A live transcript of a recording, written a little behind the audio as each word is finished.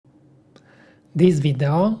This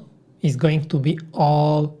video is going to be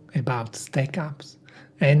all about stackups.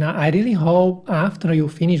 And I really hope after you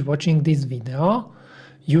finish watching this video,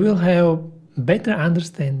 you will have better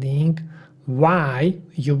understanding why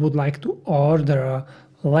you would like to order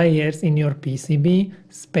layers in your PCB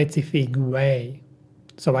specific way.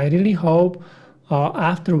 So I really hope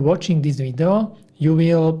after watching this video, you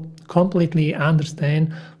will completely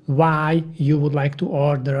understand why you would like to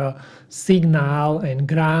order signal and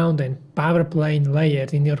ground and power plane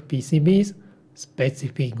layers in your PCBs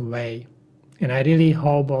specific way. And I really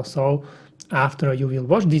hope also after you will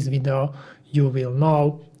watch this video, you will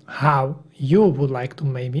know how you would like to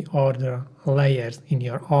maybe order layers in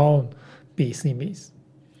your own PCBs.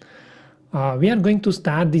 We are going to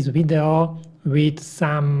start this video with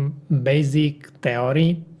some basic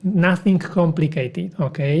theory, nothing complicated,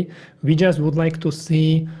 okay? We just would like to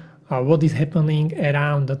see what is happening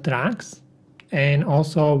around the tracks and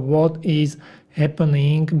also what is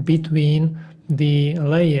happening between the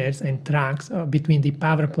layers and tracks, between the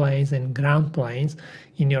power planes and ground planes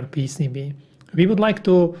in your PCB. We would like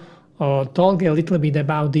to talk a little bit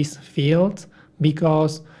about these fields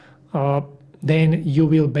because then you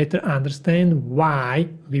will better understand why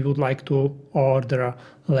we would like to order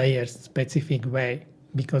layers specific way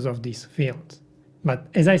because of these fields. But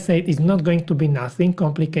as I said, it's not going to be nothing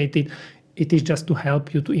complicated. It is just to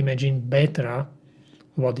help you to imagine better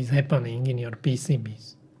what is happening in your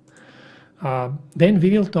PCBs. Then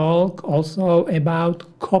we will talk also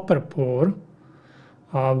about copper pour.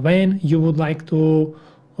 When you would like to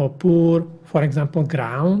pour, for example,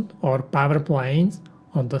 ground or power planes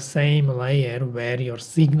on the same layer where your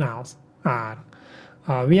signals are.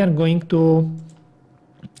 We are going to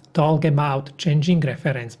talk about changing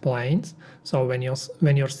reference planes. So when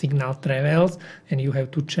your signal travels and you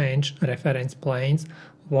have to change reference planes,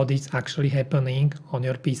 what is actually happening on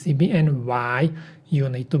your PCB and why you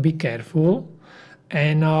need to be careful.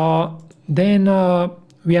 And then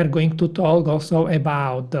we are going to talk also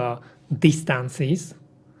about the distances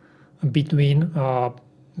between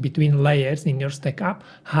layers in your stackup,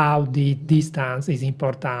 how the distance is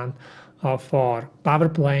important for power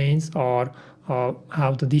planes or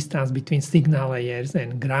how the distance between signal layers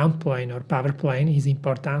and ground plane or power plane is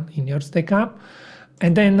important in your stackup.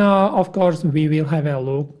 And then, of course, we will have a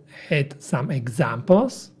look at some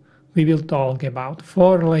examples. We will talk about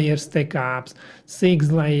 4-layer stackups,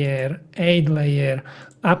 6-layer, 8-layer,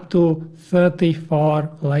 up to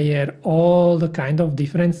 34-layer, all the kind of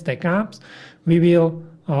different stackups. We will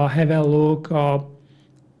have a look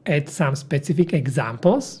at some specific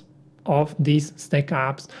examples of these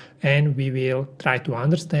stackups, and we will try to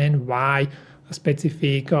understand why a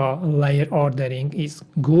specific layer ordering is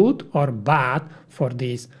good or bad for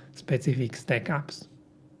these specific stackups.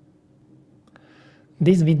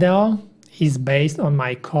 This video is based on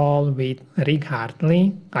my call with Rick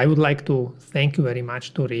Hartley. I would like to thank you very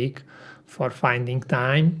much to Rick for finding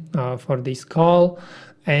time for this call.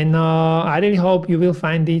 And I really hope you will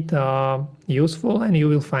find it useful and you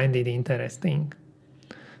will find it interesting.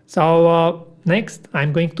 So next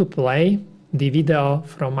I'm going to play the video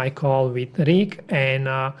from my call with Rick, and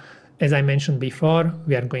as I mentioned before,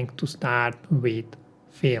 we are going to start with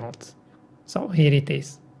fields. So here it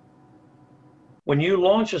is. When you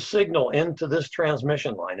launch a signal into this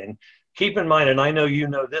transmission line, and keep in mind, and I know you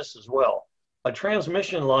know this as well, a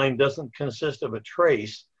transmission line doesn't consist of a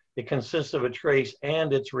trace. It consists of a trace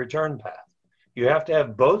and its return path. You have to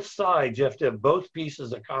have both sides. You have to have both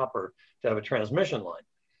pieces of copper to have a transmission line.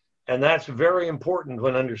 And that's very important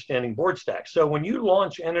when understanding board stacks. So when you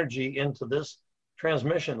launch energy into this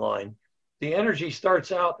transmission line, the energy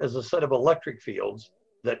starts out as a set of electric fields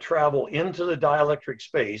that travel into the dielectric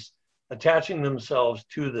space, attaching themselves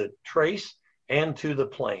to the trace and to the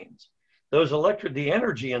planes. The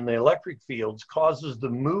energy in the electric fields causes the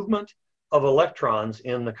movement of electrons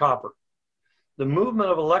in the copper. The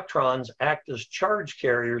movement of electrons act as charge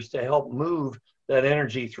carriers to help move that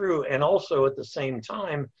energy through, and also at the same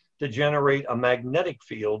time to generate a magnetic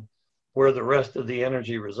field where the rest of the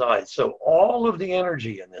energy resides. So all of the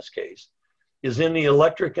energy in this case is in the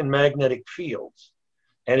electric and magnetic fields,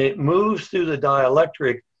 and it moves through the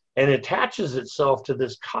dielectric and attaches itself to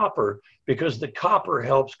this copper because the copper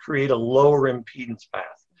helps create a lower impedance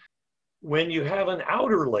path. When you have an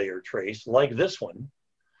outer layer trace like this one,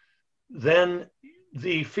 then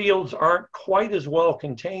the fields aren't quite as well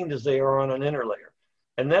contained as they are on an inner layer.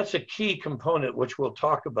 And that's a key component, which we'll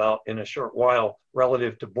talk about in a short while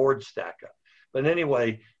relative to board stackup. But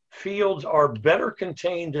anyway, fields are better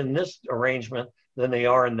contained in this arrangement than they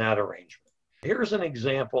are in that arrangement. Here's an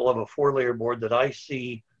example of a 4-layer board that I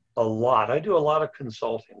see a lot. I do a lot of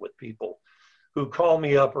consulting with people who call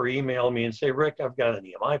me up or email me and say, Rick, I've got an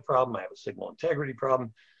EMI problem. I have a signal integrity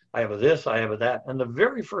problem. I have a this, I have a that. And the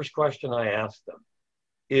very first question I ask them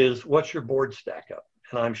is, what's your board stack up?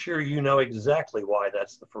 And I'm sure you know exactly why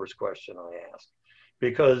that's the first question I ask.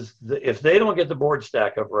 Because if they don't get the board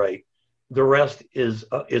stack up right, the rest is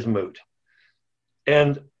moot.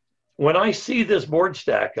 And when I see this board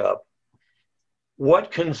stack up,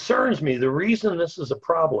 what concerns me, the reason this is a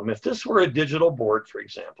problem, if this were a digital board, for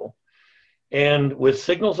example, and with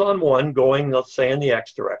signals on one going, let's say, in the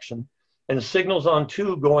X direction, and signals on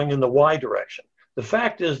two going in the Y direction, the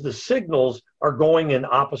fact is the signals are going in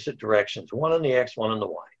opposite directions, one in the X, one in the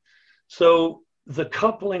Y. So the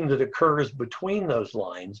coupling that occurs between those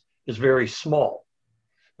lines is very small.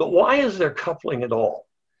 But why is there coupling at all?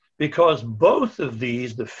 Because both of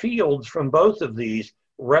these, the fields from both of these,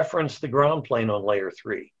 reference the ground plane on layer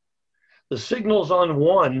 3. The signals on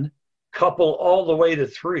 1 couple all the way to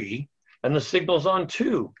 3, and the signals on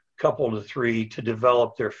 2 couple to 3 to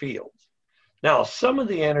develop their fields. Now, some of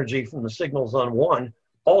the energy from the signals on 1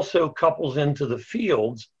 also couples into the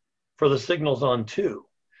fields for the signals on 2.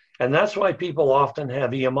 And that's why people often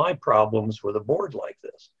have EMI problems with a board like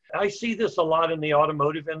this. I see this a lot in the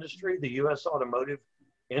automotive industry, the US automotive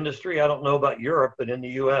industry. I don't know about Europe, but in the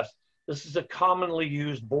US, this is a commonly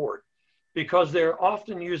used board because they're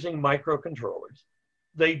often using microcontrollers.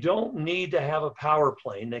 They don't need to have a power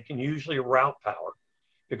plane. They can usually route power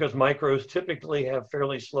because micros typically have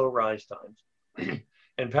fairly slow rise times.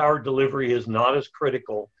 And power delivery is not as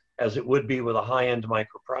critical as it would be with a high-end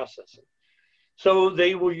microprocessor. So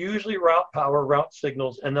they will usually route power, route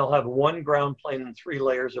signals, and they'll have one ground plane and 3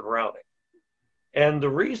 layers of routing. And the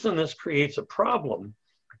reason this creates a problem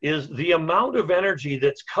is the amount of energy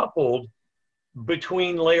that's coupled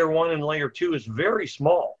between layer 1 and layer 2 is very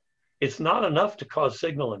small. It's not enough to cause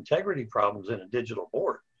signal integrity problems in a digital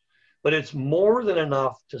board, but it's more than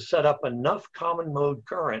enough to set up enough common mode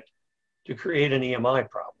current to create an EMI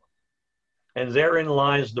problem. And therein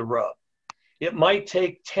lies the rub. It might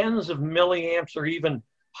take tens of milliamps or even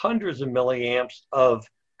hundreds of milliamps of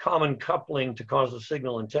common coupling to cause a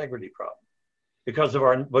signal integrity problem because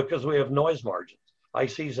we have noise margins.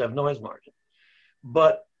 ICs have noise margins.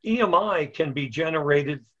 But EMI can be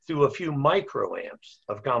generated through a few microamps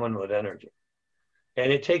of common mode energy.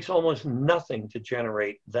 And it takes almost nothing to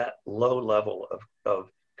generate that low level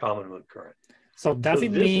of common mode current. So does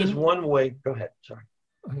it mean... This is one way... Go ahead, sorry.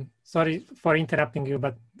 Sorry for interrupting you,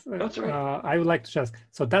 but that's right. I would like to ask.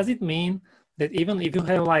 So does it mean that even if you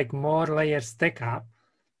have like more layers stack up,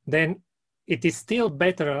 then it is still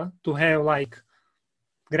better to have like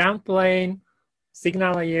ground plane,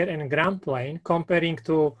 signal layer, and ground plane comparing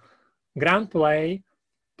to ground plane,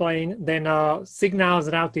 then signals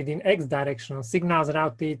routed in X direction, signals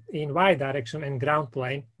routed in Y direction, and ground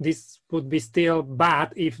plane? This would be still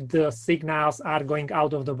bad if the signals are going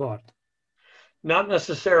out of the board. Not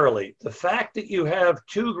necessarily. The fact that you have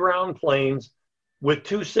 2 ground planes with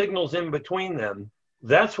 2 signals in between them,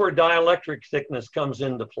 that's where dielectric thickness comes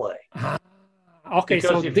into play. Okay,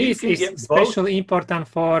 because so this is especially important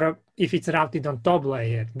for if it's routed on top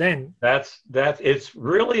layer. Then it's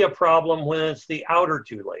really a problem when it's the outer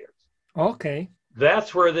 2 layers. Okay.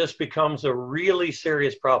 That's where this becomes a really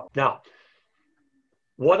serious problem. Now,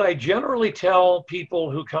 what I generally tell people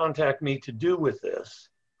who contact me to do with this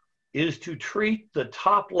is to treat the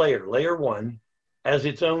top layer, layer 1, as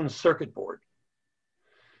its own circuit board.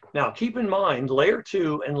 Now, keep in mind, layer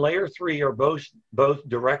 2 and layer 3 are both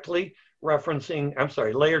directly referencing, I'm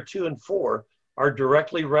sorry, layer 2 and 4 are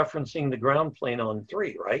directly referencing the ground plane on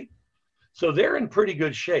 3, right? So they're in pretty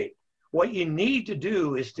good shape. What you need to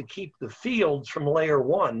do is to keep the fields from layer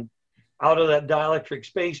 1 out of that dielectric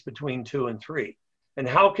space between 2 and 3. And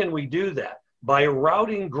how can we do that? By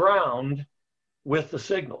routing ground with the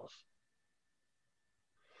signals.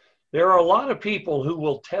 There are a lot of people who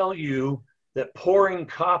will tell you that pouring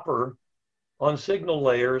copper on signal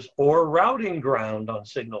layers or routing ground on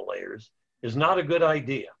signal layers is not a good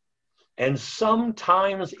idea. And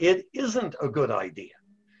sometimes it isn't a good idea.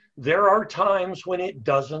 There are times when it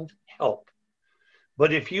doesn't help.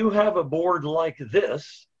 But if you have a board like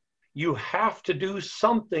this, you have to do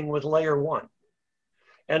something with layer 1.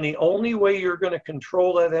 And the only way you're going to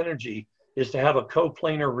control that energy is to have a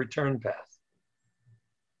coplanar return path.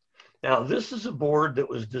 Now, this is a board that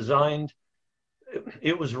was designed,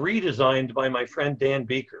 it was redesigned by my friend Dan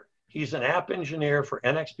Beeker. He's an app engineer for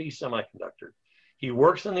NXP Semiconductor. He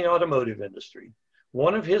works in the automotive industry.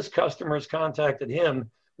 One of his customers contacted him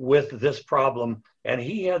with this problem, and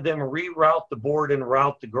he had them reroute the board and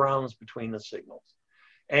route the grounds between the signals.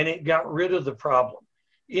 And it got rid of the problem.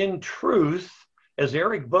 In truth, as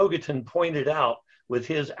Eric Bogatin pointed out with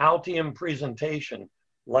his Altium presentation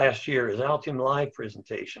last year, his Altium Live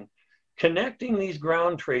presentation, connecting these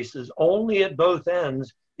ground traces only at both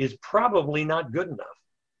ends is probably not good enough.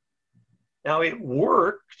 Now, it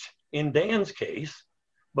worked in Dan's case,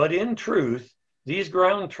 but in truth, these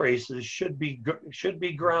ground traces should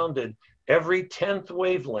be grounded every 10th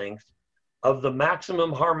wavelength of the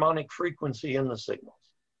maximum harmonic frequency in the signals.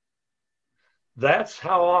 That's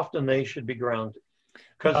how often they should be grounded.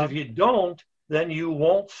 Because if you don't, then you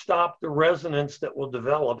won't stop the resonance that will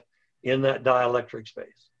develop in that dielectric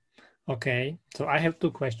space. Okay, so I have two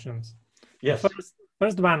questions. Yes.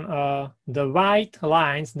 First one, the white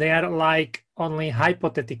lines, they are like only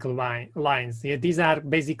hypothetical lines. Yeah, these are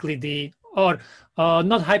basically the, or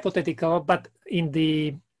not hypothetical, but in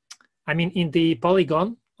the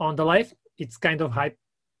polygon on the left, it's kind of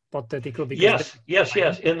hypothetical. Because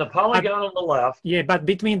yes. In the polygon on the left. Yeah, but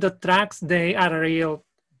between the tracks, they are real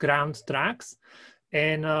ground tracks.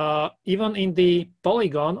 And even in the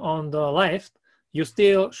polygon on the left, you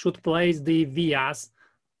still should place the vias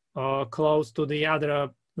close to the other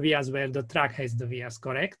vias where the track has the vias,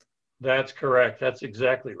 correct? That's correct. That's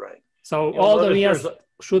exactly right. So all the vias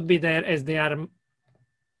should be there as they are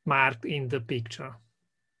marked in the picture.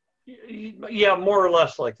 Yeah, more or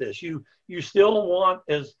less like this. You still want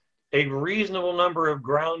as a reasonable number of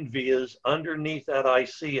ground vias underneath that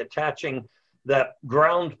IC attaching that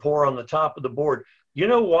ground pore on the top of the board. You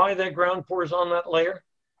know why that ground pore is on that layer?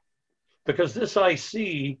 Because this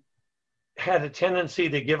IC had a tendency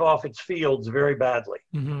to give off its fields very badly.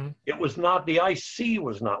 Mm-hmm. It was not, the IC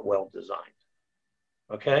was not well designed.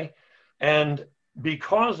 Okay? And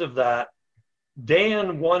because of that,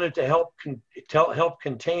 Dan wanted to help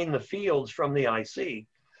contain the fields from the IC.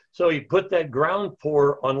 So he put that ground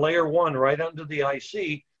pore on layer 1 right under the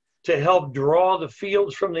IC to help draw the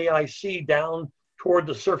fields from the IC down toward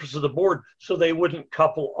the surface of the board so they wouldn't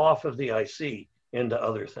couple off of the IC into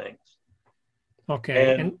other things.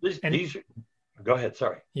 Okay. And these, go ahead,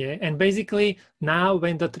 sorry. Yeah, and basically now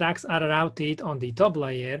when the tracks are routed on the top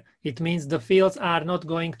layer, it means the fields are not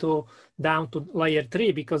going to down to layer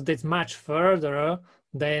 3 because that's much further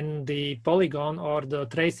than the polygon or the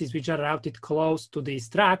traces which are routed close to these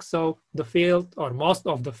tracks. So the field or most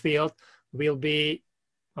of the field will be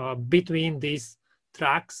between these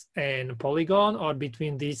tracks and polygon or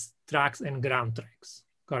between these tracks and ground tracks,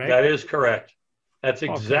 correct? That is correct. That's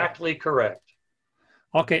exactly correct.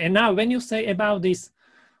 Okay, and now when you say about these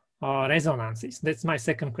resonances, that's my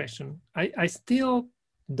second question. I still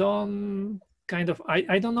don't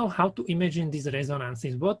I don't know how to imagine these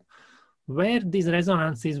resonances. Where these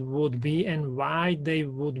resonances would be and why they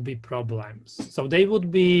would be problems. So they would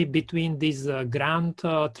be between this ground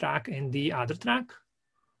track and the other track?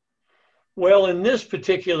 Well, in this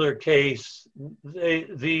particular case,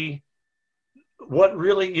 what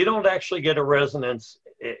really, you don't actually get a resonance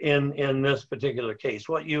in this particular case.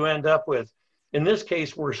 What you end up with, in this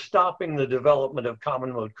case, we're stopping the development of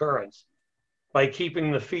common mode currents by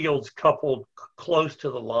keeping the fields coupled close to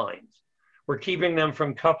the lines. We're keeping them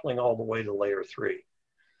from coupling all the way to layer 3.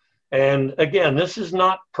 And again, this is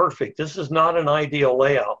not perfect. This is not an ideal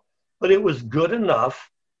layout, but it was good enough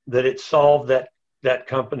that it solved that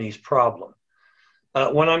company's problem.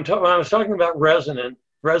 When I was talking about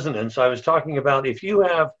resonance, I was talking about if you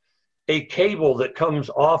have a cable that comes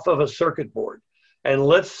off of a circuit board, and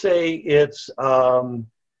let's say it's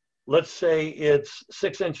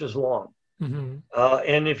 6 inches long, mm-hmm.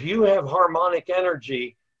 And if you have harmonic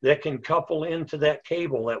energy that can couple into that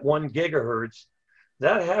cable at 1 gigahertz,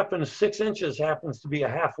 that happens. 6 inches happens to be a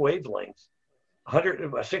half wavelength.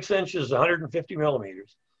 6 inches, 150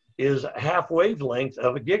 millimeters, is a half wavelength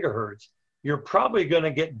of a gigahertz. You're probably going to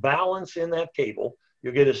get balance in that cable.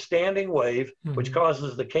 You'll get a standing wave, mm-hmm. which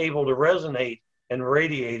causes the cable to resonate and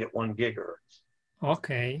radiate at 1 gigahertz.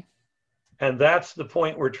 Okay. And that's the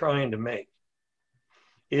point we're trying to make,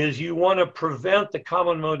 is you want to prevent the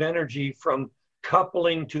common mode energy from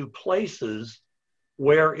coupling to places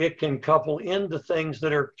where it can couple into things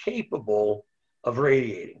that are capable of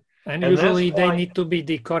radiating. And usually they need to be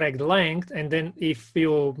the correct length, and then if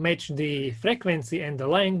you match the frequency and the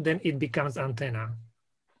length, then it becomes antenna.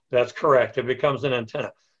 That's correct. It becomes an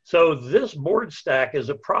antenna. So this board stack is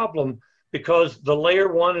a problem because the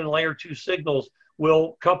layer 1 and layer 2 signals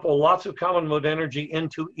will couple lots of common mode energy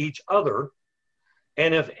into each other.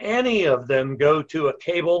 And if any of them go to a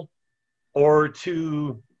cable or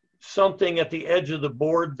to something at the edge of the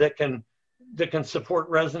board that can support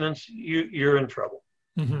resonance, you're in trouble.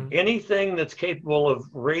 Mm-hmm. Anything that's capable of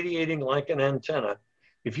radiating like an antenna,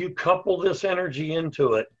 if you couple this energy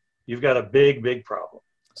into it, you've got a big, big problem.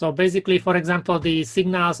 So basically, for example, the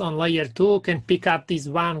signals on layer 2 can pick up this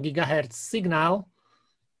 1 gigahertz signal,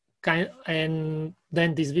 and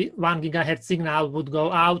then this 1 gigahertz signal would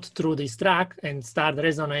go out through this track and start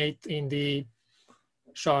resonate in the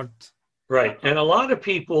short. Right. And a lot of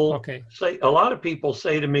people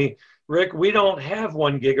say to me, Rick, we don't have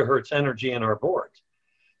 1 gigahertz energy in our boards.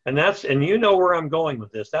 And you know where I'm going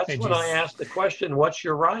with this. That's when I ask the question, what's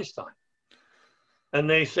your rise time? And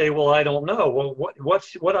they say, well, I don't know. Well, what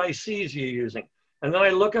ICs are you using? And then I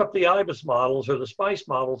look up the IBIS models or the SPICE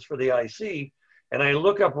models for the IC, and I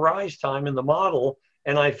look up rise time in the model,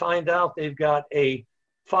 and I find out they've got a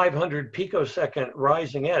 500 picosecond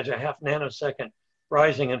rising edge, a half nanosecond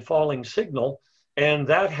rising and falling signal, and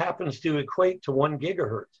that happens to equate to 1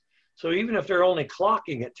 gigahertz. So even if they're only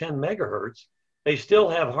clocking at 10 megahertz, they still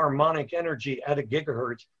have harmonic energy at a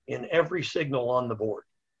gigahertz in every signal on the board.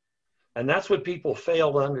 And that's what people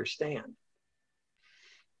fail to understand.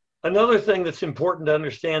 Another thing that's important to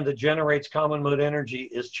understand that generates common mode energy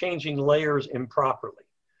is changing layers improperly.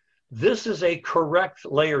 This is a correct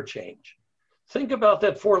layer change. Think about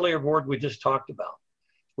that 4-layer board we just talked about.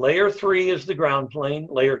 Layer 3 is the ground plane,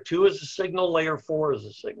 layer 2 is a signal, layer 4 is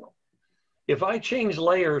a signal. If I change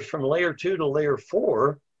layers from layer 2 to layer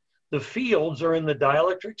 4, the fields are in the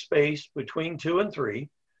dielectric space between 2 and 3.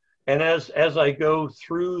 And as I go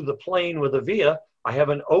through the plane with a via, I have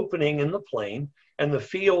an opening in the plane, and the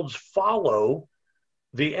fields follow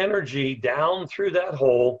the energy down through that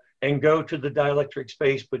hole and go to the dielectric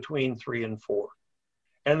space between 3 and 4.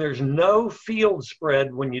 And there's no field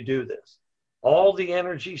spread when you do this. All the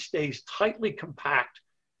energy stays tightly compact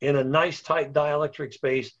in a nice tight dielectric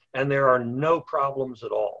space, and there are no problems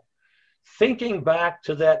at all. Thinking back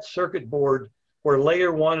to that circuit board where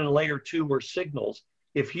layer 1 and layer 2 were signals,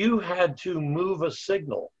 if you had to move a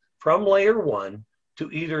signal from layer 1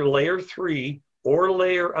 to either layer 3 or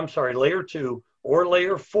layer 2 or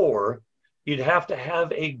layer 4, you'd have to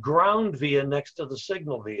have a ground via next to the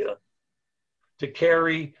signal via to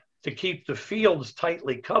keep the fields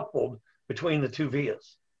tightly coupled between the two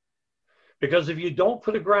vias. Because if you don't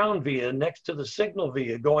put a ground via next to the signal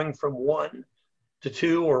via going from 1 to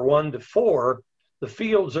 2 or 1 to 4, the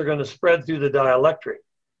fields are going to spread through the dielectric.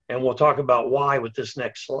 And we'll talk about why with this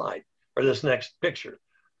next slide or this next picture.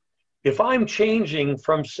 If I'm changing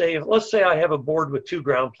from, let's say I have a board with 2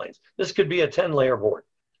 ground planes. This could be a 10-layer board.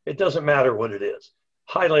 It doesn't matter what it is.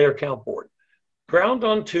 High layer count board. Ground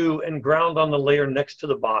on 2 and ground on the layer next to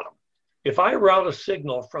the bottom. If I route a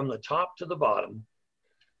signal from the top to the bottom,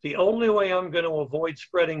 the only way I'm going to avoid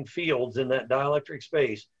spreading fields in that dielectric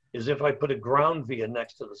space is if I put a ground via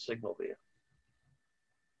next to the signal via.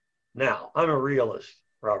 Now, I'm a realist,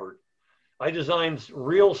 Robert. I designed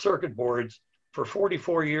real circuit boards for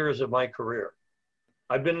 44 years of my career.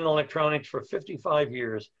 I've been in electronics for 55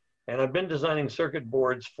 years, and I've been designing circuit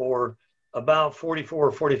boards for about 44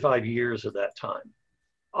 or 45 years of that time.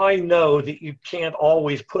 I know that you can't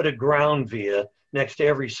always put a ground via next to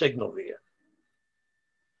every signal via.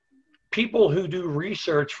 People who do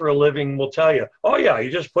research for a living will tell you, oh yeah, you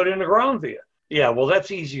just put in a ground via. Yeah, well,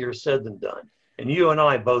 that's easier said than done. And you and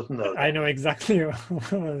I both know that. I know exactly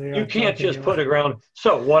what you can't just put a ground.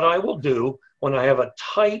 So what I will do when I have a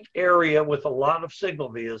tight area with a lot of signal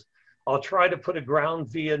vias, I'll try to put a ground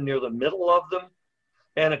via near the middle of them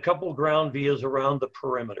and a couple ground vias around the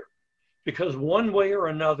perimeter. Because one way or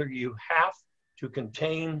another, you have to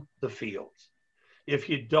contain the fields. If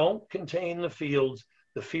you don't contain the fields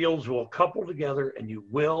will couple together and you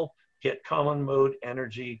will get common mode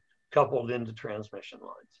energy coupled into transmission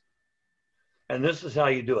lines. And this is how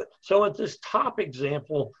you do it. So at this top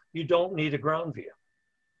example, you don't need a ground via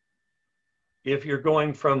if you're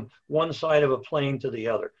going from one side of a plane to the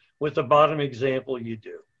other. With the bottom example, you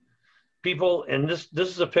do. People, and this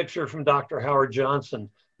is a picture from Dr. Howard Johnson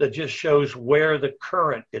that just shows where the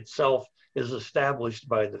current itself is established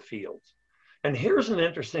by the fields. And here's an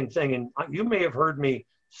interesting thing, and you may have heard me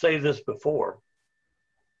say this before.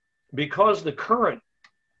 Because the current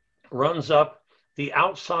runs up the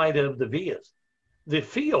outside of the vias, the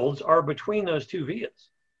fields are between those two vias.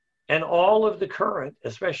 And all of the current,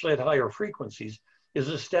 especially at higher frequencies, is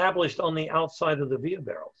established on the outside of the via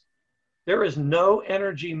barrels. There is no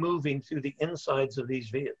energy moving through the insides of these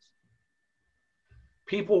vias.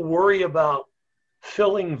 People worry about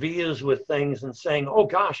filling vias with things and saying, oh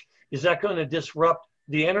gosh, is that going to disrupt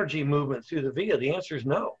the energy movement through the via? The answer is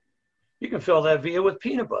no. You can fill that via with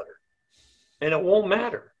peanut butter and it won't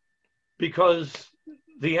matter because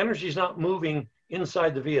the energy is not moving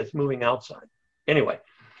inside the via, it's moving outside. Anyway,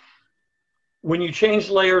 when you change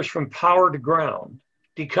layers from power to ground,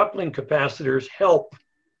 decoupling capacitors help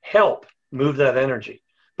move that energy.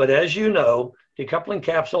 But as you know, decoupling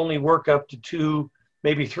caps only work up to 2,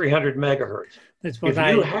 maybe 300 megahertz. That's what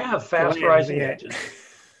If you have fast learned, rising yeah. edges,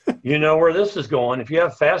 you know where this is going. If you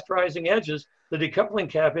have fast rising edges, the decoupling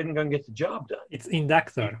cap isn't going to get the job done. It's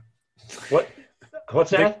inductor. What's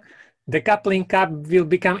that? The coupling cap will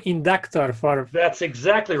become inductor for. That's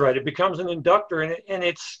exactly right. It becomes an inductor, and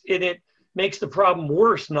it makes the problem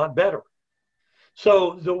worse, not better.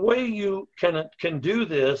 So the way you can do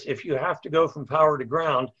this, if you have to go from power to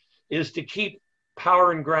ground, is to keep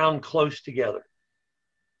power and ground close together.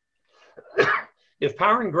 If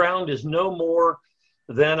power and ground is no more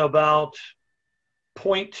than about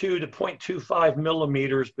 0.2 to 0.25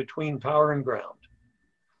 millimeters between power and ground,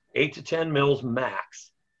 8 to 10 mils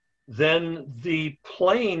max, then the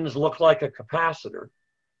planes look like a capacitor,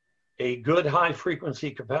 a good high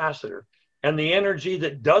frequency capacitor, and the energy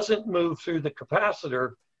that doesn't move through the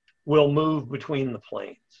capacitor will move between the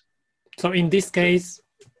planes. So in this case,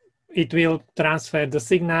 it will transfer the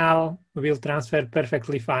signal, will transfer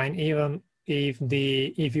perfectly fine, even if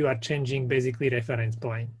you are changing basically reference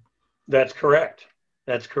plane. That's correct.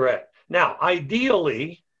 That's correct. Now,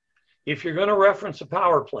 ideally, if you're going to reference a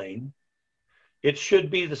power plane, it should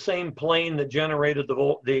be the same plane that generated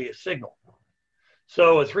the signal.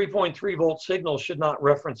 So a 3.3 volt signal should not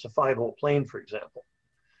reference a 5 volt plane, for example,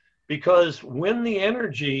 because when the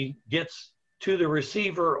energy gets to the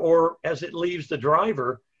receiver or as it leaves the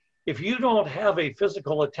driver, if you don't have a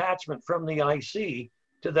physical attachment from the IC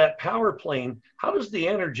to that power plane, how does the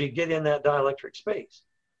energy get in that dielectric space?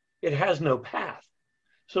 It has no path.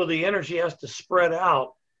 So the energy has to spread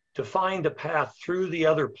out to find a path through the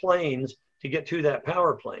other planes to get to that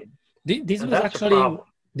power plane. This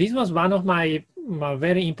was one of my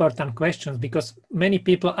very important questions, because many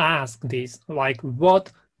people ask this, like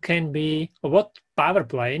what power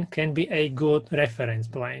plane can be a good reference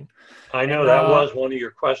plane? I know that was one of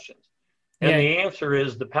your questions. And the answer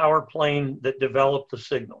is the power plane that developed the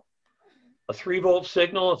signal. A 3 volt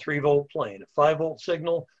signal, a 3 volt plane. A 5 volt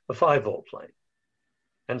signal, a 5 volt plane,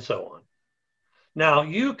 and so on. Now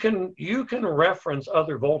you can reference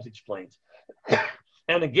other voltage planes.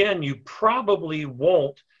 And again, you probably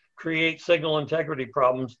won't create signal integrity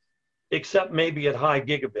problems, except maybe at high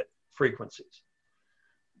gigabit frequencies.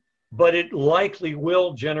 But it likely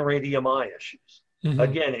will generate EMI issues. Mm-hmm.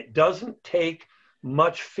 Again, it doesn't take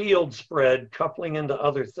much field spread coupling into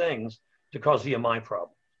other things to cause EMI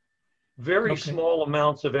problems. Very small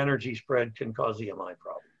amounts of energy spread can cause EMI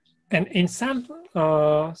problems. And in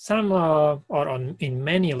in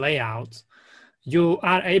many layouts, you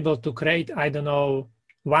are able to create, I don't know,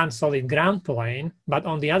 one solid ground plane, but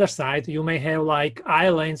on the other side, you may have like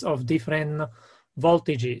islands of different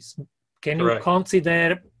voltages. Can you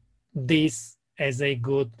consider this as a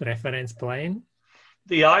good reference plane?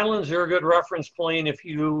 The islands are a good reference plane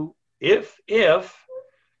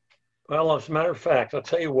well, as a matter of fact, I'll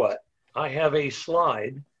tell you what, I have a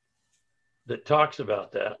slide that talks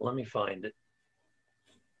about that. Let me find it.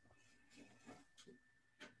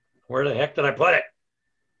 Where the heck did I put it?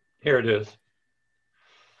 Here it is.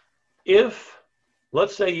 If,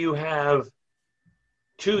 let's say you have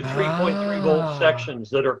two 3.3 volt sections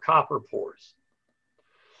that are copper pores,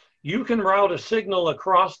 you can route a signal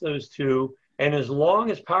across those two, and as long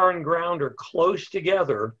as power and ground are close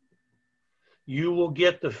together, you will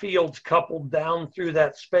get the fields coupled down through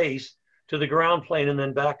that space to the ground plane and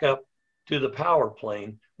then back up to the power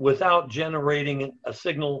plane without generating a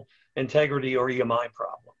signal integrity or EMI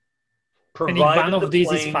problem. And if one of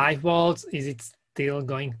these is 5 volts, is it still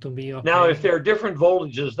going to be okay? Now, if there are different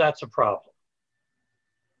voltages, that's a problem.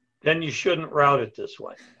 Then you shouldn't route it this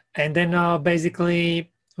way. And then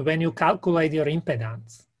basically, when you calculate your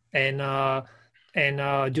impedance and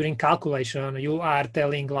during calculation, you are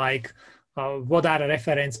telling like what are the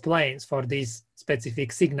reference planes for this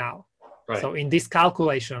specific signal. Right. So in this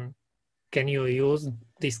calculation, can you use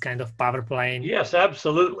this kind of power plane? Yes,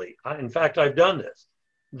 absolutely. In fact, I've done this.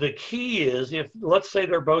 The key is, if let's say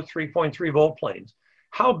they're both 3.3 volt planes,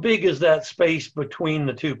 how big is that space between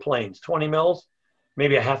the two planes? 20 mils,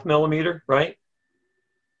 maybe a half millimeter, right?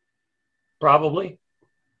 Probably.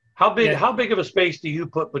 How big of a space do you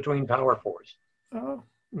put between power pores?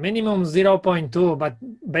 Minimum 0.2, but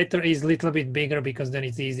better is a little bit bigger because then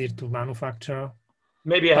it's easier to manufacture.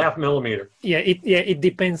 Maybe a half millimeter. Yeah, it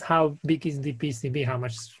depends how big is the PCB, how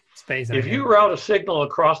much space. If you route a signal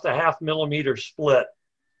across the half millimeter split,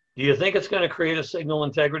 do you think it's going to create a signal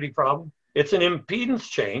integrity problem? It's an impedance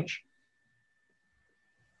change,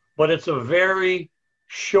 but it's a very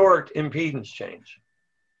short impedance change.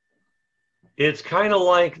 It's kind of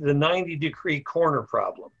like the 90-degree corner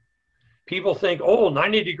problem. People think, oh,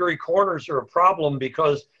 90-degree corners are a problem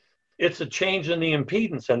because it's a change in the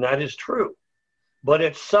impedance, and that is true. But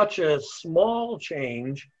it's such a small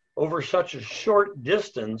change over such a short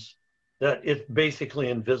distance that it's basically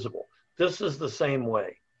invisible. This is the same way.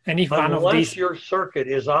 And if unless your circuit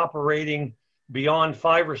is operating beyond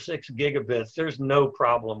 5 or 6 gigabits, there's no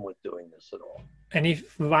problem with doing this at all. And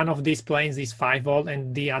if one of these planes is 5 volt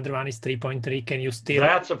and the other one is 3.3, can you still?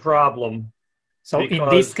 That's a problem. So in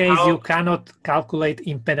this case, you cannot calculate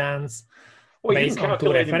impedance based on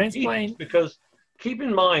two reference planes? Because keep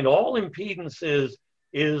in mind, all impedance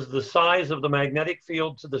is the size of the magnetic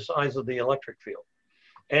field to the size of the electric field.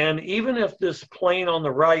 And even if this plane on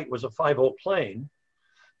the right was a 5 volt plane,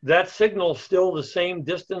 that signal is still the same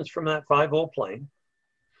distance from that 5 volt plane.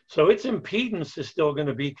 So its impedance is still going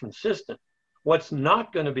to be consistent. What's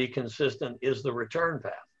not going to be consistent is the return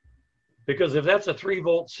path. Because if that's a 3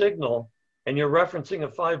 volt signal and you're referencing a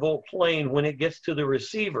 5 volt plane, when it gets to the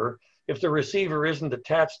receiver, if the receiver isn't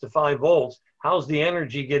attached to 5 volts, how's the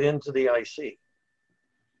energy get into the IC?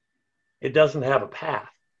 It doesn't have a path.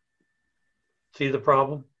 See the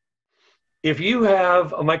problem? If you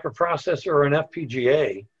have a microprocessor or an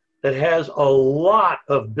FPGA that has a lot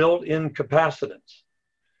of built-in capacitance,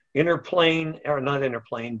 interplane, or not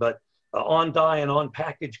interplane, but on-die and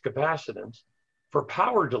on-package capacitance for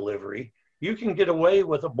power delivery, you can get away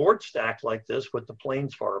with a board stack like this with the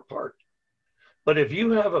planes far apart. But if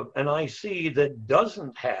you have an IC that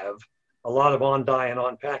doesn't have a lot of on-die and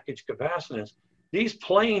on-package capacitance, these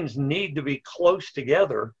planes need to be close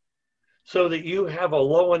together so that you have a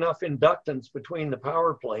low enough inductance between the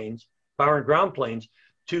power planes, power and ground planes,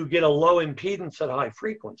 to get a low impedance at high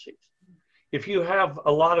frequencies. If you have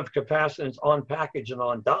a lot of capacitance on package and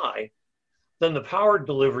on die, then the power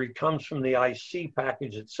delivery comes from the IC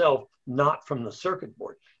package itself, not from the circuit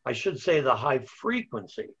board. I should say the high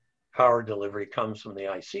frequency power delivery comes from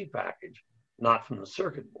the IC package, not from the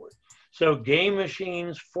circuit board. So game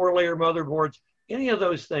machines, 4-layer motherboards, any of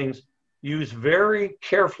those things use very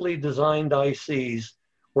carefully designed ICs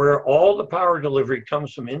where all the power delivery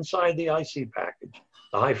comes from inside the IC package,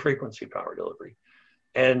 the high frequency power delivery,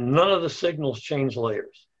 and none of the signals change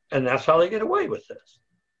layers. And that's how they get away with this.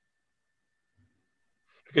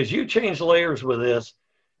 Because you change layers with this,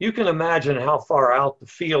 you can imagine how far out the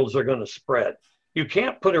fields are going to spread. You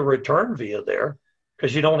can't put a return via there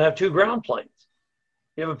because you don't have 2 ground planes.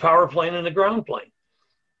 You have a power plane and a ground plane.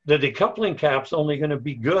 The decoupling cap's only going to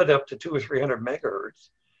be good up to 200 or 300 megahertz.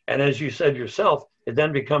 And as you said yourself, it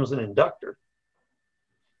then becomes an inductor.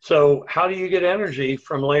 So how do you get energy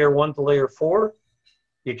from layer 1 to layer 4?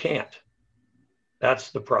 You can't.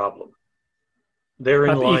 That's the problem.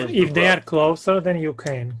 If they are closer, then you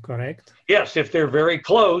can, correct? Yes, if they're very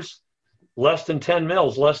close, less than 10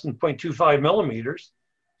 mils, less than 0.25 millimeters,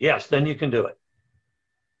 yes, then you can do it.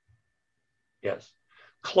 Yes.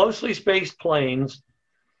 Closely spaced planes,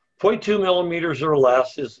 0.2 millimeters or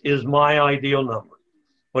less is my ideal number.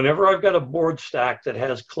 Whenever I've got a board stack that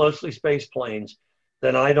has closely spaced planes,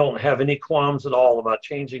 then I don't have any qualms at all about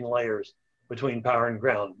changing layers between power and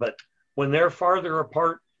ground. But when they're farther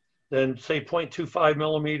apart than, say, 0.25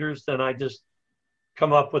 millimeters, then I just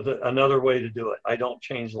come up with another way to do it. I don't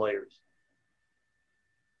change layers.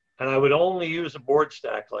 And I would only use a board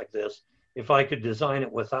stack like this if I could design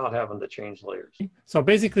it without having to change layers. So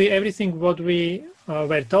basically everything what we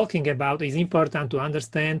were talking about is important to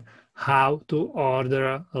understand how to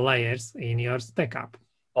order layers in your Stackup.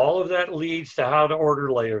 All of that leads to how to order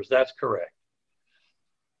layers. That's correct.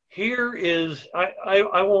 Here is,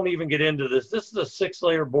 I won't even get into this. This is a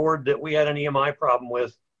 6-layer board that we had an EMI problem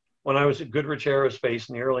with when I was at Goodrich Aerospace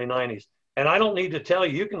in the early 90s. And I don't need to tell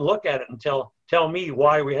you, you can look at it and tell me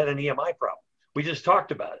why we had an EMI problem. We just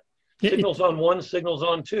talked about it. Signals on 1, signals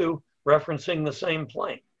on 2, referencing the same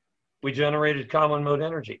plane. We generated common mode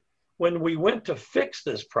energy. When we went to fix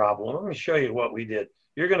this problem, let me show you what we did.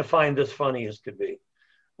 You're going to find this funny as could be.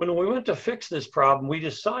 When we went to fix this problem, we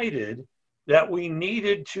decided that we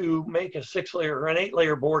needed to make a 6-layer or an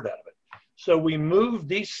 8-layer board out of it. So we moved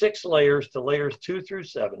these 6 layers to layers 2 through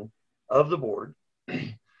 7 of the board.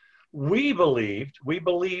 We believed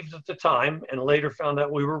at the time, and later found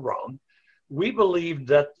out we were wrong, we believed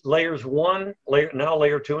that layers 1, now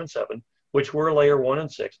layer 2 and 7, which were layer 1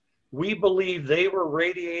 and 6, we believed they were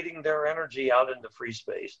radiating their energy out into free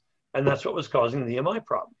space, and that's what was causing the EMI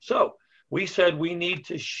problem. So we said we need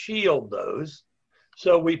to shield those.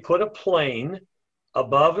 So we put a plane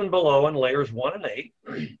above and below in layers 1 and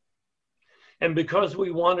 8. And because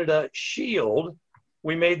we wanted a shield,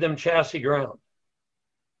 we made them chassis ground.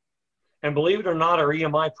 And believe it or not, our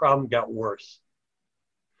EMI problem got worse.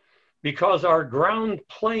 because our ground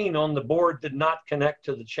plane on the board did not connect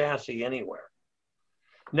to the chassis anywhere.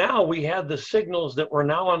 Now we had the signals that were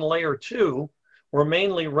now on layer 2 were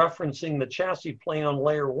mainly referencing the chassis plane on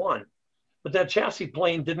layer 1, but that chassis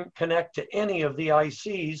plane didn't connect to any of the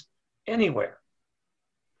ICs anywhere,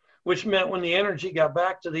 which meant when the energy got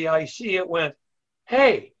back to the IC, it went,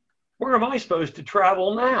 hey, where am I supposed to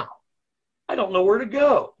travel now? I don't know where to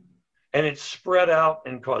go. And it spread out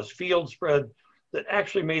and caused field spread that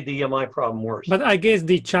actually made the EMI problem worse. But I guess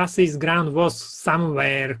the chassis ground was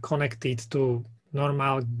somewhere connected to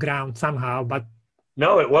normal ground somehow, but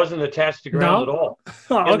no, it wasn't attached to ground at all.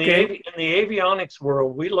 Oh, in the avionics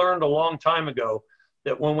world, we learned a long time ago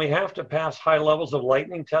that when we have to pass high levels of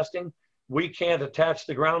lightning testing, we can't attach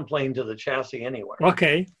the ground plane to the chassis anywhere.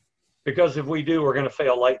 Okay. Because if we do, we're going to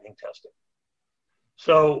fail lightning testing.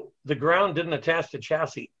 So the ground didn't attach to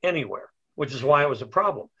chassis anywhere, which is why it was a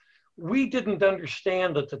problem. We didn't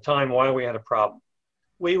understand at the time why we had a problem.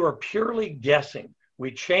 We were purely guessing.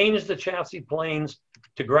 We changed the chassis planes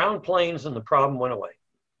to ground planes and the problem went away.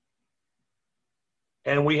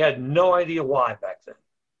 And we had no idea why back then.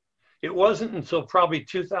 It wasn't until probably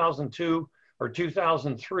 2002 or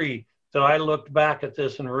 2003 that I looked back at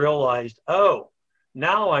this and realized, oh,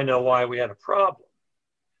 now I know why we had a problem.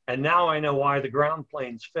 And now I know why the ground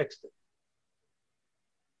planes fixed it.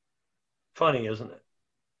 Funny, isn't it?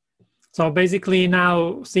 So basically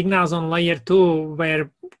now signals on layer 2 were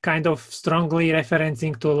kind of strongly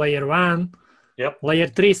referencing to layer 1. Yep. Layer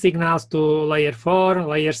 3 signals to layer 4,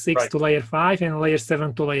 layer 6 right. to layer 5, and layer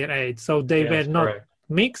 7 to layer 8. So they were not correct.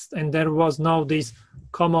 mixed, and there was no this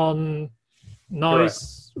common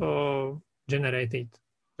noise generated.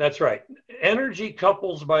 That's right. Energy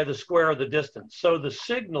couples by the square of the distance. So the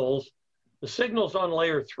signals on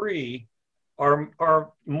layer 3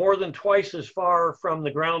 are more than twice as far from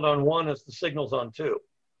the ground on 1 as the signals on 2.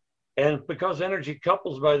 And because energy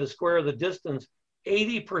couples by the square of the distance,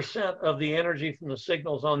 80% of the energy from the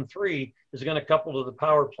signals on 3 is going to couple to the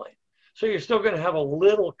power plane. So you're still going to have a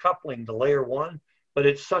little coupling to layer 1, but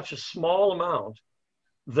it's such a small amount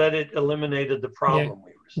that it eliminated the problem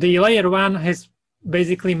we were seeing. The layer 1 has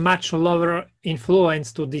basically much lower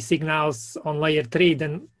influence to the signals on layer 3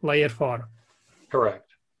 than layer 4.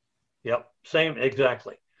 Correct. Yep. Same,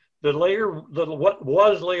 exactly. What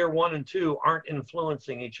was layer 1 and 2 aren't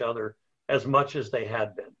influencing each other as much as they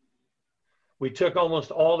had been. We took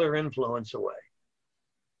almost all their influence away.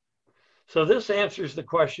 So this answers the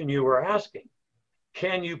question you were asking.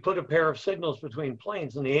 Can you put a pair of signals between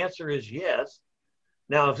planes? And the answer is yes.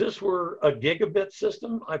 Now, if this were a gigabit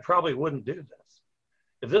system, I probably wouldn't do this.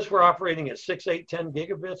 If this were operating at 6, 8, 10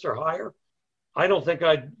 gigabits or higher, I don't think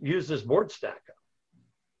I'd use this board Stackup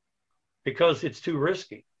because it's too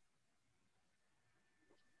risky.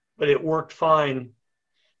 But it worked fine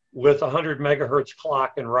with 100 megahertz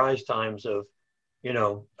clock and rise times of,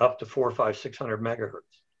 up to 400, 500, 600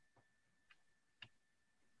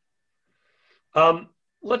 megahertz.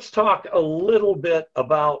 Let's talk a little bit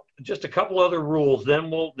about just a couple other rules,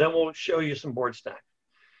 then we'll show you some board stack.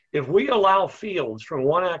 If we allow fields from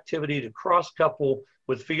one activity to cross-couple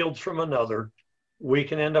with fields from another, we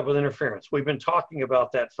can end up with interference. We've been talking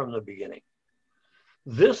about that from the beginning.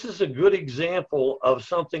 This is a good example of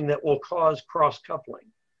something that will cause cross-coupling.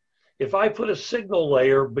 If I put a signal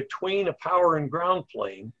layer between a power and ground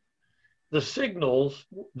plane, this signal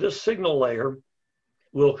layer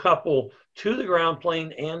will couple to the ground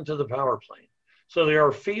plane and to the power plane. So there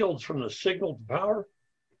are fields from the signal to power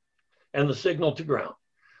and the signal to ground.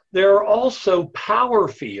 There are also power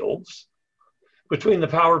fields between the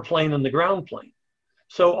power plane and the ground plane.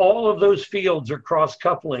 So all of those fields are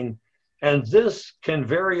cross-coupling, and this can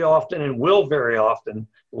very often and will very often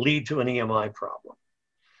lead to an EMI problem.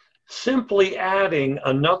 Simply adding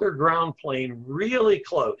another ground plane really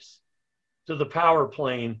close to the power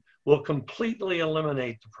plane will completely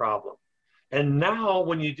eliminate the problem. And now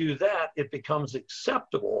when you do that, it becomes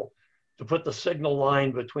acceptable to put the signal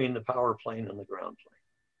line between the power plane and the ground plane.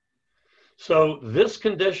 So this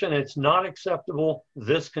condition, it's not acceptable.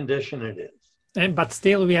 This condition, it is. But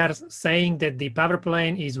still we are saying that the power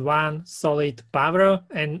plane is one solid power,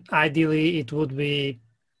 and ideally it would be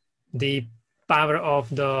the power of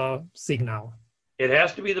the signal. It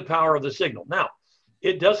has to be the power of the signal. Now,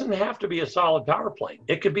 it doesn't have to be a solid power plane.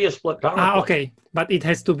 It could be a split power plane. Okay, but it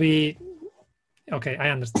has to be, okay, I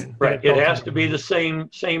understand. Right, it has to be the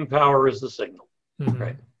same power as the signal. Mm-hmm.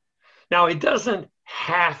 Right. Now, it doesn't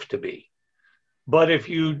have to be, but if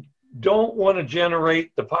you don't want to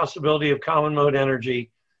generate the possibility of common mode energy,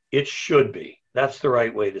 it should be. That's the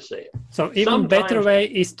right way to say it. So even better way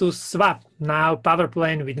is to swap now power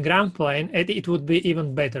plane with ground plane, and it would be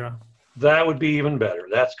even better. That would be even better.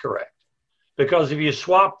 That's correct. Because if you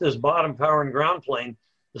swap this bottom power and ground plane,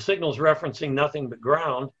 the signal's referencing nothing but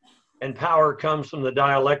ground, and power comes from the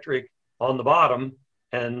dielectric on the bottom,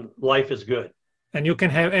 and life is good. And you can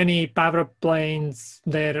have any power planes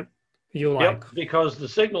there you like. Yep, because the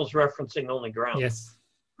signal's referencing only ground. Yes.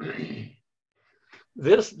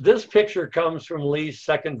 This picture comes from Lee's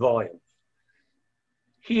second volume.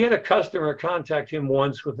 He had a customer contact him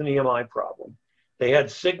once with an EMI problem. They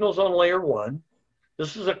had signals on layer 1.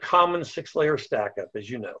 This is a common 6-layer stack up, as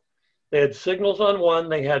you know. They had signals on 1,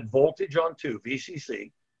 they had voltage on 2,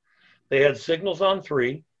 VCC. They had signals on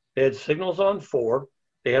 3, they had signals on 4,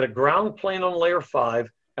 they had a ground plane on layer 5,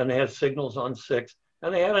 and they had signals on 6,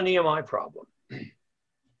 and they had an EMI problem.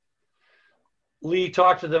 Lee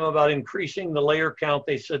talked to them about increasing the layer count.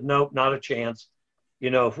 They said, nope, not a chance. You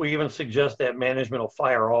know, if we even suggest that, management will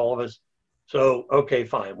fire all of us. So, okay,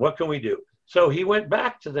 fine. What can we do? So he went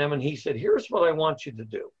back to them and he said, here's what I want you to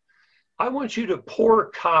do. I want you to pour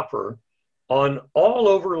copper on all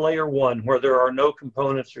over layer 1 where there are no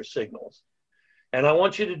components or signals. And I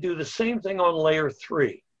want you to do the same thing on layer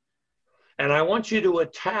 3. And I want you to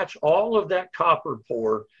attach all of that copper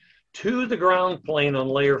pour to the ground plane on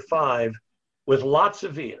layer 5 with lots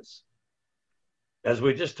of vias. As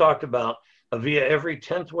we just talked about, a via every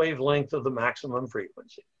 10th wavelength of the maximum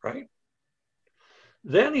frequency, right?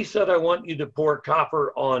 Then he said, I want you to pour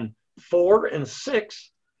copper on 4 and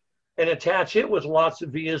 6 and attach it with lots of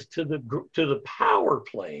vias to the power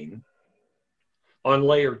plane on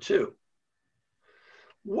layer 2.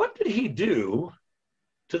 What did he do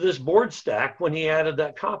to this board stack when he added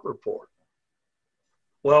that copper pour?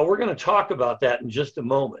 Well, we're going to talk about that in just a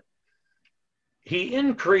moment. He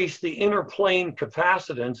increased the inner plane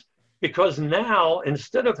capacitance because now,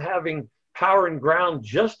 instead of having power and ground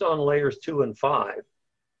just on layers 2 and 5,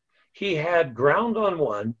 he had ground on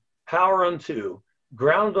 1, power on 2,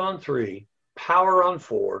 ground on 3, power on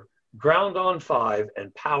 4, ground on 5,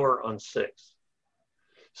 and power on 6.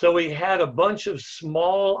 So he had a bunch of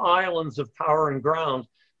small islands of power and ground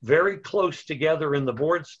very close together in the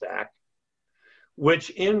board stack, which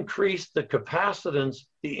increased the capacitance,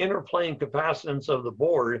 the inner plane capacitance of the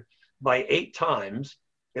board by 8 times.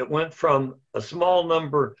 It went from a small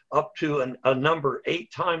number up to a number 8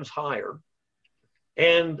 times higher.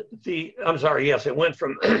 And it went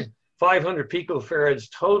from 500 picofarads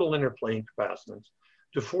total inner plane capacitance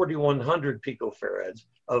to 4,100 picofarads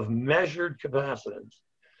of measured capacitance.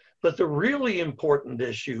 But the really important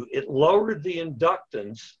issue, it lowered the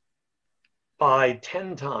inductance by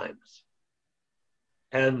 10 times.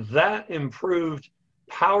 And that improved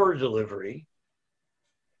power delivery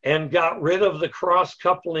and got rid of the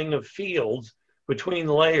cross-coupling of fields between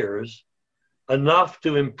layers enough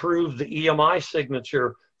to improve the EMI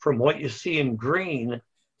signature from what you see in green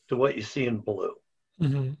to what you see in blue.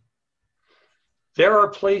 Mm-hmm. There are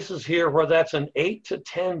places here where that's an 8 to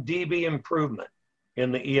 10 dB improvement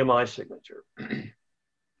in the EMI signature.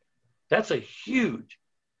 That's a huge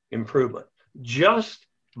improvement just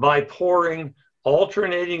by pouring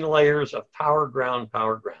alternating layers of power, ground,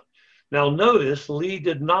 power, ground. Now notice Lee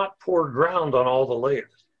did not pour ground on all the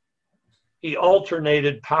layers. He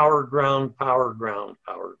alternated power, ground, power, ground,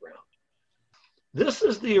 power, ground. This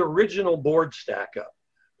is the original board stack up.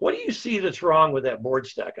 What do you see that's wrong with that board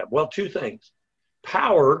stack up? Well, 2 things.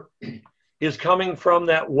 Power is coming from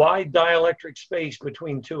that wide dielectric space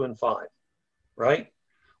between 2 and 5, right?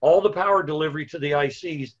 All the power delivery to the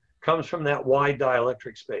ICs comes from that wide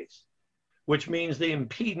dielectric space, which means the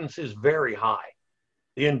impedance is very high.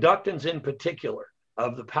 The inductance in particular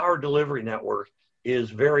of the power delivery network is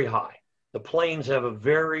very high. The planes have a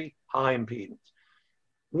very high impedance.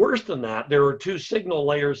 Worse than that, there are 2 signal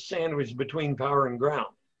layers sandwiched between power and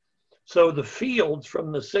ground. So the fields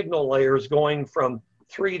from the signal layers going from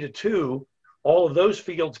 3 to 2, all of those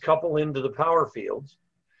fields couple into the power fields.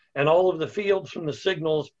 And all of the fields from the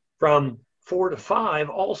signals from 4 to 5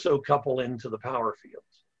 also couple into the power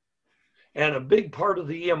fields. And a big part of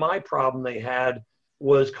the EMI problem they had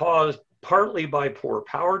was caused partly by poor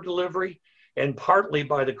power delivery and partly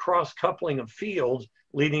by the cross-coupling of fields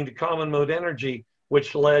leading to common mode energy,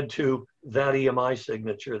 which led to that EMI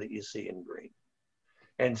signature that you see in green.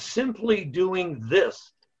 And simply doing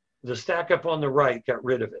this, the stack up on the right got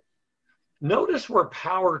rid of it. Notice where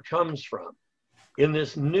power comes from in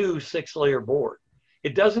this new 6-layer board.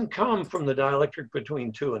 It doesn't come from the dielectric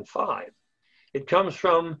between 2 and 5. It comes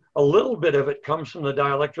from, a little bit of it comes from the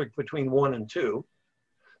dielectric between 1 and 2.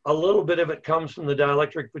 A little bit of it comes from the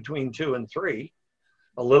dielectric between 2 and 3.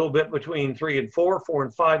 A little bit between 3 and 4, 4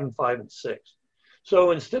 and 5, and 5 and 6.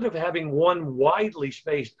 So instead of having one widely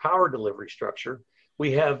spaced power delivery structure,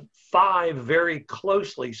 we have 5 very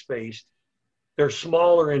closely spaced. They're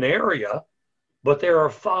smaller in area, but there are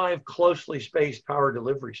 5 closely spaced power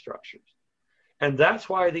delivery structures. And that's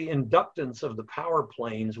why the inductance of the power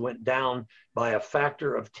planes went down by a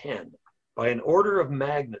factor of 10, by an order of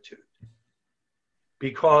magnitude,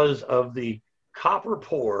 because of the copper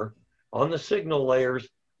pore on the signal layers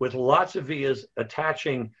with lots of vias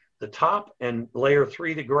attaching the top and layer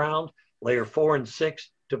 3 to ground, layer 4 and 6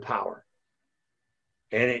 to power.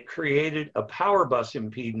 And it created a power bus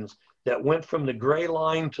impedance that went from the gray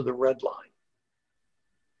line to the red line.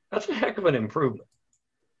 That's a heck of an improvement.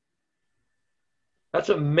 That's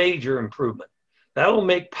a major improvement. That'll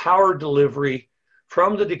make power delivery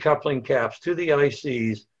from the decoupling caps to the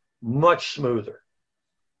ICs much smoother.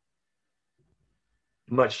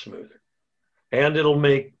 Much smoother. And it'll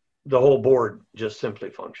make the whole board just simply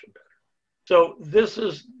function better. So this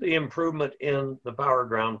is the improvement in the power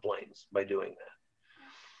ground planes by doing that.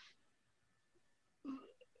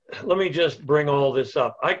 Let me just bring all this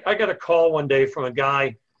up. I got a call one day from a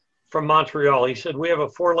guy from Montreal. He said, we have a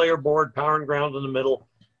 4-layer board, power and ground in the middle,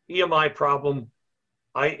 EMI problem.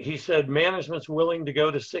 He said, management's willing to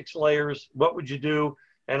go to 6 layers. What would you do?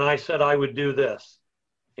 And I said, I would do this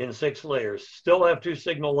in 6 layers. Still have 2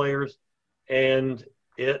 signal layers, and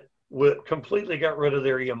it completely got rid of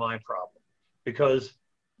their EMI problem because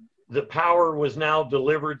the power was now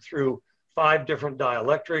delivered through 5 different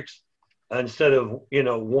dielectrics instead of,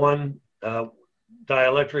 one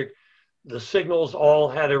dielectric. The signals all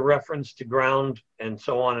had a reference to ground and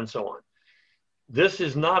so on and so on. This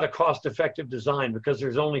is not a cost-effective design because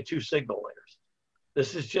there's only 2 signal layers.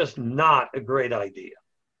 This is just not a great idea.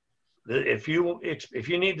 If you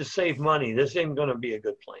need to save money, this ain't going to be a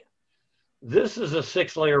good plan. This is a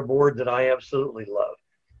 6-layer board that I absolutely love.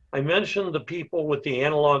 I mentioned the people with the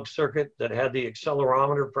analog circuit that had the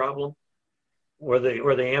accelerometer problem, where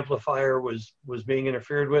the amplifier was being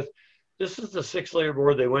interfered with. This is the 6-layer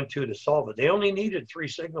board they went to solve it. They only needed 3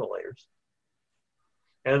 signal layers,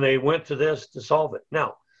 and they went to this to solve it.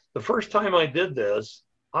 Now, the first time I did this,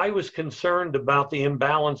 I was concerned about the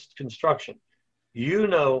imbalanced construction. You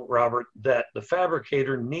know, Robert, that the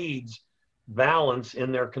fabricator needs balance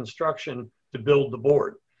in their construction to build the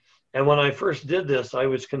board. And when I first did this, I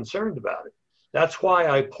was concerned about it. That's why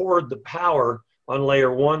I poured the power on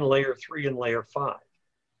layer 1, layer 3, and layer 5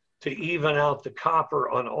 to even out the copper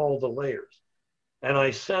on all the layers. And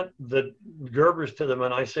I sent the Gerbers to them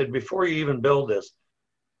and I said, before you even build this,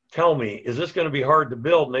 tell me, is this going to be hard to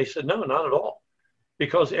build? And they said, no, not at all,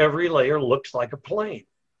 because every layer looks like a plane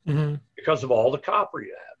because of all the copper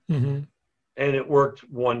you have. And it worked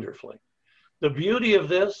wonderfully. The beauty of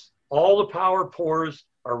this, all the power pores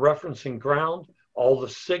are referencing ground. All the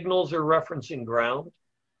signals are referencing ground.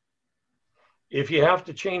 If you have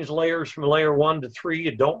to change layers from layer 1 to 3,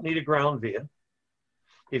 you don't need a ground via.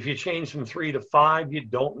 If you change from 3 to 5, you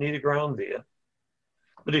don't need a ground via.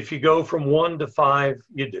 But if you go from 1 to 5,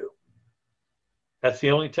 you do. That's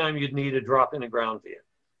the only time you'd need a drop in a ground via.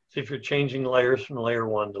 So if you're changing layers from layer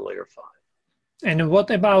 1 to layer 5. And what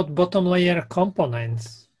about bottom layer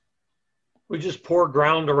components? We just pour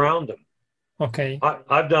ground around them. Okay.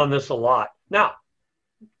 I've done this a lot. Now,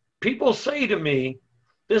 people say to me,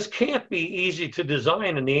 this can't be easy to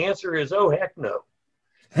design. And the answer is, oh, heck no.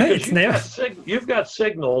 Because you've got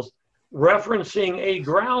signals referencing a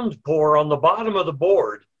ground pore on the bottom of the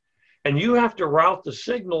board, and you have to route the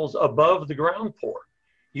signals above the ground pore.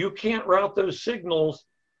 You can't route those signals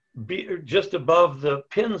just above the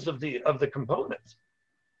pins of the components.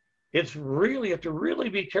 It's really, you have to really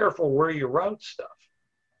be careful where you route stuff.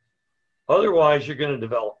 Otherwise, you're going to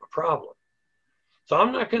develop a problem. So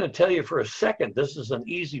I'm not going to tell you for a second this is an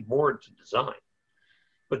easy board to design.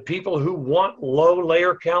 But people who want low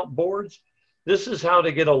layer count boards, this is how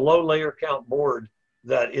to get a low layer count board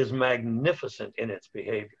that is magnificent in its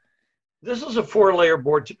behavior. This is a 4-layer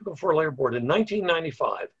board, typical 4-layer board. In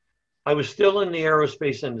 1995, I was still in the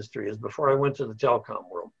aerospace industry as before I went to the telecom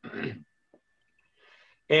world.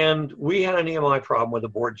 And we had an EMI problem with a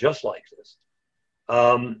board just like this.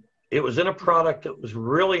 It was in a product that was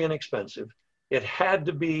really inexpensive. It had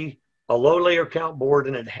to be a low layer count board,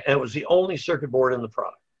 and it was the only circuit board in the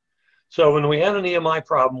product. So when we had an EMI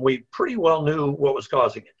problem, we pretty well knew what was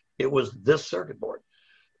causing it. It was this circuit board.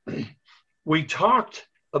 We talked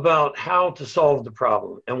about how to solve the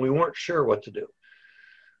problem, and we weren't sure what to do.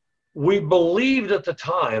 We believed at the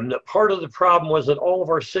time that part of the problem was that all of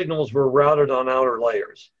our signals were routed on outer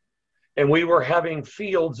layers, and we were having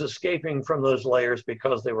fields escaping from those layers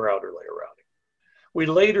because they were outer layer routing. We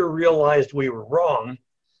later realized we were wrong,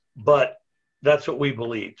 but that's what we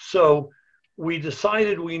believed. So we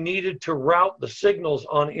decided we needed to route the signals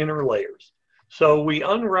on inner layers. So we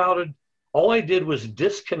unrouted, all I did was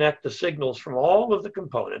disconnect the signals from all of the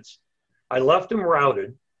components. I left them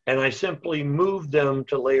routed, and I simply moved them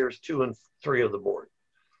to layers 2 and 3 of the board.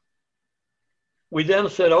 We then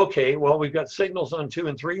said, okay, well, we've got signals on 2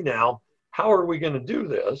 and 3 now. How are we going to do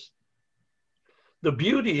this? The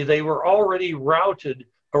beauty, they were already routed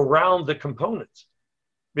around the components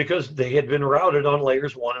because they had been routed on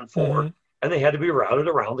layers 1 and 4, and they had to be routed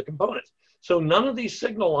around the components. So none of these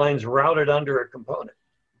signal lines routed under a component.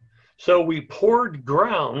 So we poured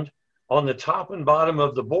ground on the top and bottom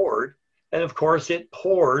of the board, and of course it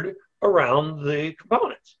poured around the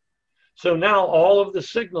components. So now all of the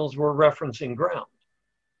signals were referencing ground.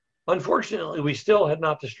 Unfortunately, we still had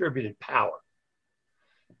not distributed power.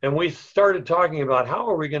 And we started talking about how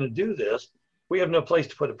are we going to do this? We have no place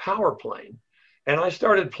to put a power plane. And I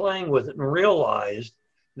started playing with it and realized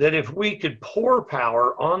that if we could pour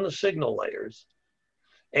power on the signal layers,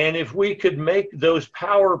 and if we could make those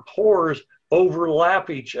power pours overlap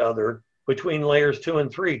each other between layers 2 and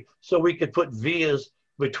 3, so we could put vias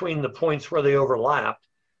between the points where they overlapped,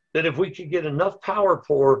 that if we could get enough power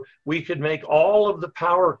pour, we could make all of the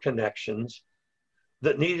power connections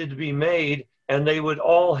that needed to be made, and they would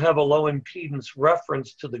all have a low impedance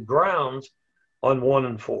reference to the grounds on 1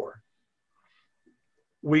 and 4.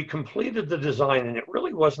 We completed the design, and it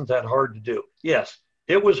really wasn't that hard to do. Yes,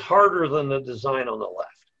 it was harder than the design on the left.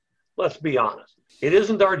 Let's be honest. It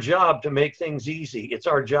isn't our job to make things easy. It's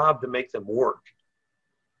our job to make them work,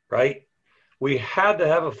 right? We had to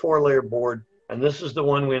have a 4-layer board, and this is the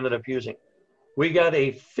one we ended up using. We got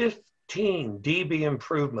a 15 dB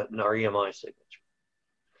improvement in our EMI signature.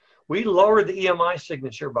 We lowered the EMI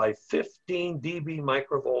signature by 15 dB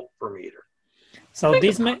microvolt per meter. So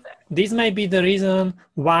this may be the reason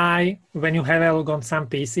why when you have a look on some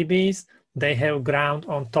PCBs, they have ground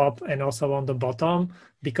on top and also on the bottom,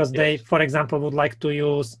 because they, for example, would like to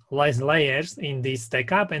use less layers in this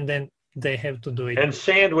Stackup, and then they have to do it. And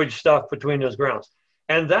sandwich stuff between those grounds.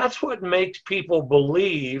 And that's what makes people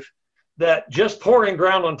believe that just pouring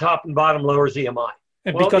ground on top and bottom lowers EMI.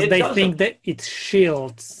 Because they think that it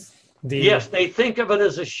shields. Yes, they think of it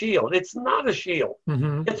as a shield. It's not a shield.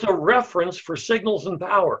 It's a reference for signals and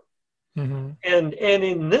power. And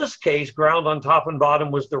in this case, ground on top and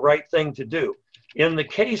bottom was the right thing to do. In the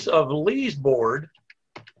case of Lee's board,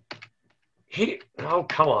 in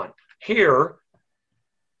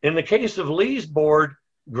the case of Lee's board,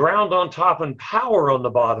 ground on top and power on the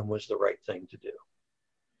bottom was the right thing to do,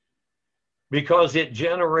 because it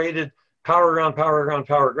generated power ground, power ground,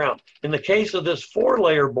 power ground. In the case of this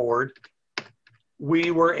 4-layer board,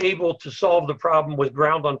 we were able to solve the problem with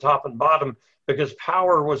ground on top and bottom because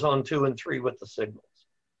power was on 2 and 3 with the signals.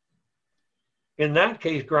 In that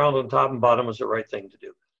case, ground on top and bottom was the right thing to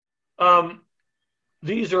do.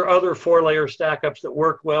 These are other 4-layer Stackups that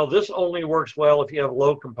work well. This only works well if you have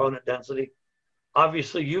low component density.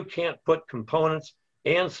 Obviously, you can't put components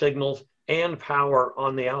and signals and power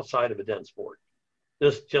on the outside of a dense board.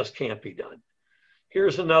 This just can't be done.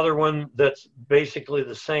 Here's another one that's basically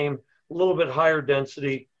the same, a little bit higher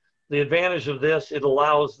density. The advantage of this, it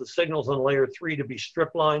allows the signals on layer 3 to be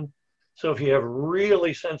strip line. So if you have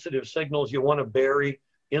really sensitive signals you want to bury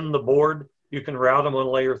in the board, you can route them on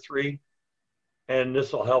layer 3, and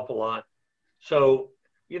this will help a lot. So,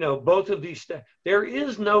 you know, both of these, there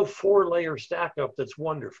is no 4-layer Stackup that's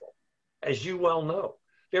wonderful, as you well know.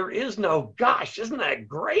 There is no, gosh, isn't that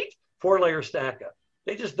great, 4-layer Stackup.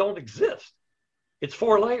 They just don't exist. It's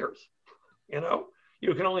 4 layers, you know?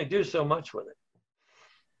 You can only do so much with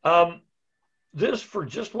it. This, for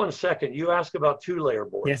just 1 second, you asked about 2-layer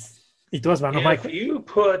boards. Yes, it was one of my questions. If you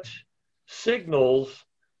put signals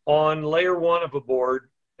on layer 1 of a board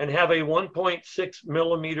and have a 1.6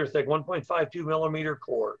 millimeter thick, 1.52 millimeter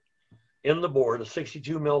core in the board, a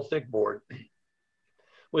 62 mil thick board,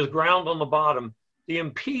 with ground on the bottom, the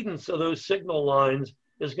impedance of those signal lines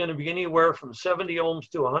is going to be anywhere from 70 ohms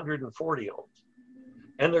to 140 ohms.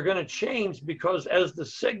 And they're going to change because as the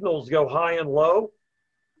signals go high and low,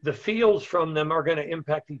 the fields from them are going to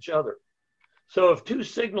impact each other. So if 2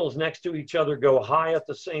 signals next to each other go high at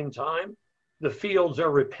the same time, the fields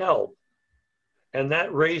are repelled. And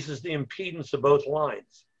that raises the impedance of both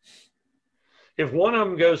lines. If one of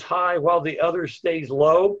them goes high while the other stays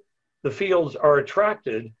low, the fields are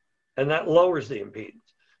attracted, and that lowers the impedance.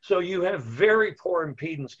 So you have very poor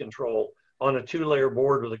impedance control on a 2-layer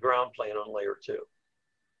board with a ground plane on layer 2.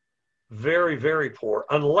 Very, very poor,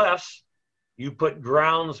 unless you put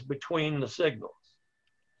grounds between the signals.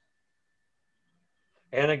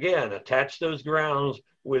 And again, attach those grounds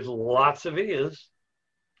with lots of vias,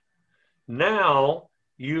 Now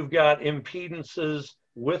you've got impedances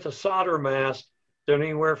with a solder mask that are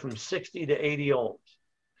anywhere from 60 to 80 ohms.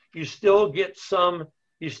 You still get some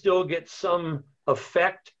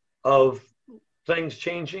effect of things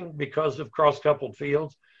changing because of cross-coupled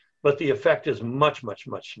fields, but the effect is much, much,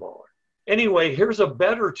 much smaller. Anyway, here's a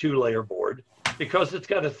better 2-layer board because it's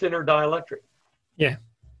got a thinner dielectric. Yeah.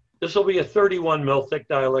 This will be a 31 mil thick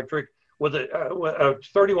dielectric with a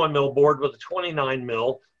 31 mil board with a 29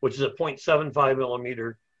 mil, which is a 0.75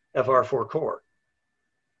 millimeter FR4 core.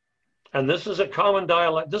 And this is a common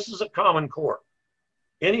this is a common core.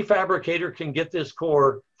 Any fabricator can get this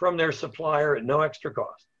core from their supplier at no extra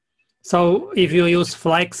cost. So if you use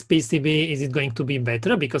flex PCB, is it going to be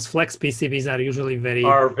better? Because flex PCBs are usually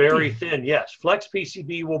very thin. Yes, flex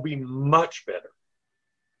PCB will be much better.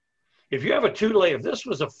 If you have a 2-layer, if this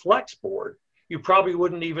was a flex board, you probably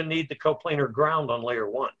wouldn't even need the coplanar ground on layer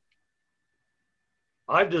 1.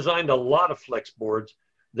 I've designed a lot of flex boards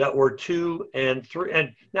that were 2 and 3.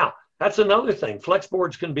 And now that's another thing. Flex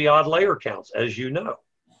boards can be odd layer counts, as you know.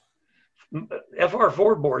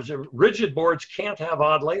 FR4 boards, rigid boards can't have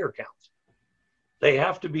odd layer counts. They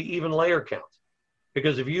have to be even layer counts.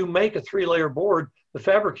 Because if you make a 3-layer board, the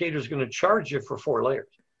fabricator is going to charge you for 4 layers.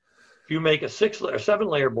 If you make a 6 or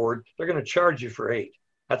 7-layer board, they're going to charge you for 8.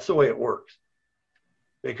 That's the way it works.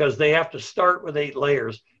 Because they have to start with 8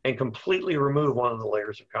 layers and completely remove one of the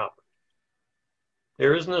layers of copper.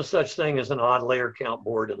 There is no such thing as an odd layer count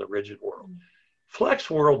board in the rigid world. Flex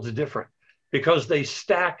world is different because they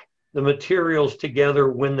stack the materials together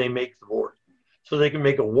when they make the board. So they can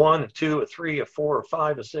make a 1, a 2, a 3, a 4, a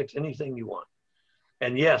 5, a 6, anything you want.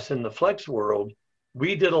 And yes, in the flex world,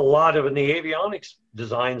 we did a lot of, in the avionics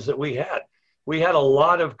designs that we had a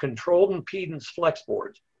lot of controlled impedance flex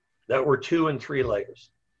boards that were 2 and 3 layers.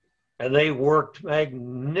 And they worked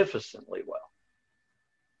magnificently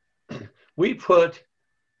well. We put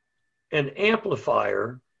an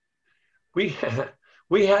amplifier, we had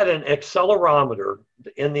an accelerometer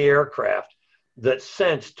in the aircraft that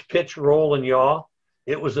sensed pitch, roll, and yaw.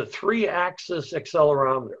 It was a 3-axis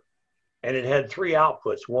accelerometer. And it had 3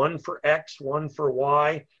 outputs, 1 for X, 1 for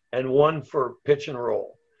Y, and 1 for pitch and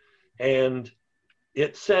roll. And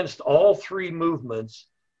it sensed all 3 movements,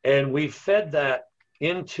 and we fed that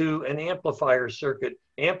into an amplifier circuit,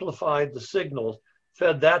 amplified the signals,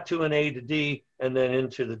 fed that to an A to D, and then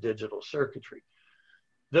into the digital circuitry.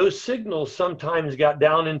 Those signals sometimes got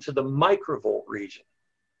down into the microvolt region.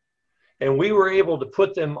 And we were able to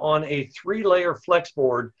put them on a 3-layer flex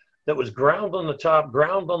board that was ground on the top,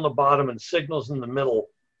 ground on the bottom, and signals in the middle.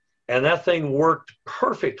 And that thing worked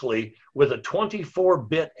perfectly with a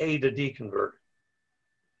 24-bit A to D converter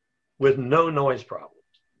with no noise problems.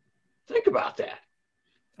 Think about that.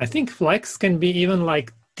 I think flex can be even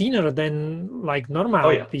like thinner than like normal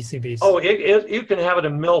PCBs. Oh, you can have it a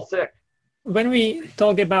mil thick. When we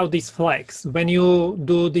talk about this flex, when you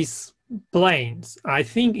do these planes, I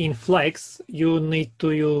think in flex you need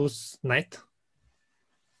to use net.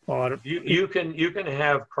 Or you can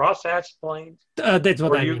have crosshatched planes. That's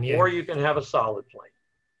what I mean. Yeah. Or you can have a solid plane.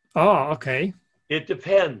 Oh, okay. It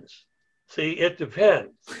depends. See, it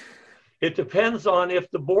depends. It depends on if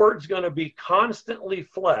the board's going to be constantly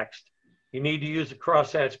flexed. You need to use a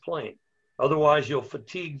crosshatch plane. Otherwise, you'll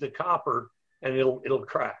fatigue the copper and it'll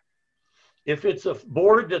crack. If it's a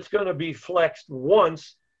board that's going to be flexed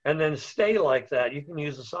once and then stay like that, you can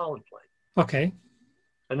use a solid plane. Okay.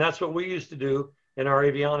 And that's what we used to do in our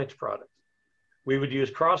avionics products. We would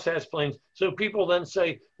use crosshatch planes. So people then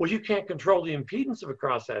say, well, you can't control the impedance of a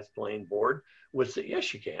crosshatch plane board.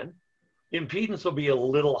 Yes, you can. The impedance will be a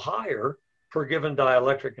little higher per given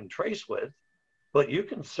dielectric and trace width, but you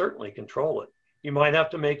can certainly control it. You might have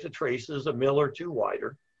to make the traces a mil or 2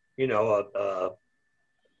 wider. You know,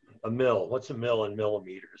 a mil. What's a mil in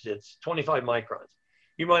millimeters? It's 25 microns.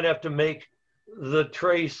 You might have to make the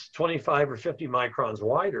trace 25 or 50 microns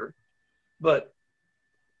wider, but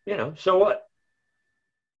you know, so what?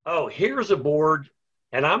 Oh, here's a board,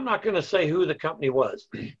 and I'm not going to say who the company was,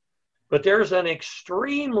 but there's an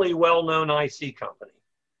extremely well-known IC company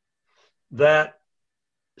that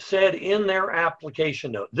said in their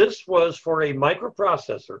application note, this was for a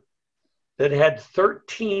microprocessor that had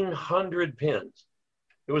 1,300 pins.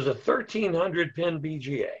 It was a 1,300 pin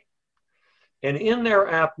BGA. And in their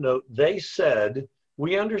app note, they said,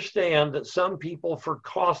 we understand that some people, for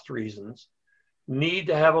cost reasons, need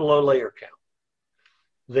to have a low layer count.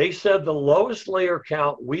 They said the lowest layer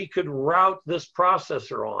count we could route this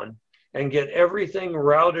processor on and get everything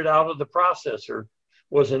routed out of the processor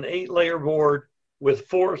was an 8-layer board with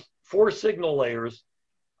four signal layers.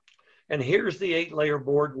 And here's the 8-layer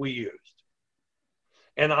board we used.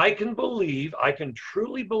 And I can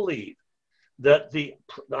truly believe that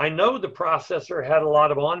I know the processor had a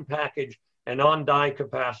lot of on-package and on-die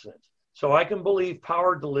capacitance. So I can believe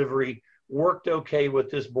power delivery worked okay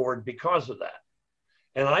with this board because of that.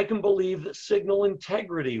 And I can believe that signal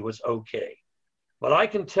integrity was okay. But I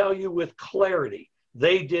can tell you with clarity,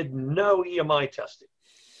 they did no EMI testing.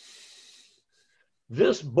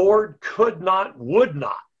 This board would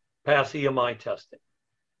not pass EMI testing.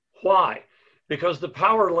 Why? Because the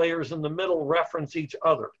power layers in the middle reference each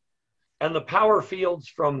other. And the power fields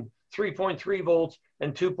from 3.3 volts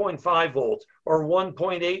and 2.5 volts or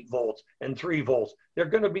 1.8 volts and 3 volts, they're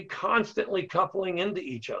going to be constantly coupling into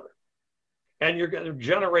each other. And you're going to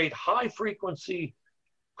generate high frequency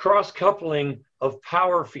cross coupling of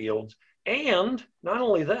power fields. And not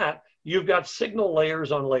only that, you've got signal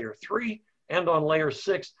layers on layer 3 and on layer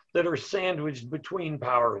 6 that are sandwiched between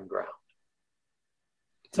power and ground.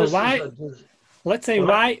 So let's say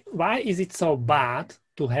why is it so bad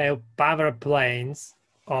to have power planes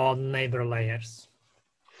on neighbor layers?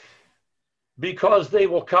 Because they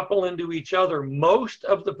will couple into each other.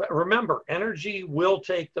 Remember, energy will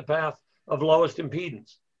take the path of lowest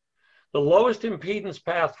impedance. The lowest impedance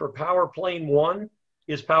path for power plane 1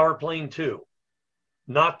 is power plane 2,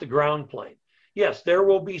 not the ground plane. Yes, there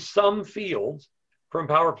will be some fields from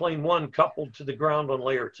power plane 1 coupled to the ground on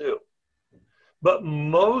layer 2, but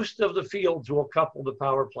most of the fields will couple to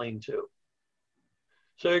power plane 2.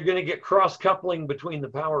 So you're going to get cross coupling between the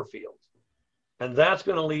power fields, and that's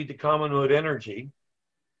going to lead to common mode energy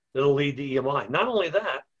that'll lead to EMI. Not only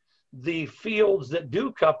that, the fields that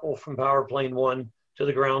do couple from power plane 1 to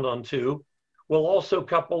the ground on 2 will also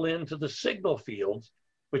couple into the signal fields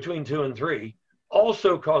between 2 and 3,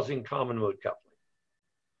 also causing common mode coupling.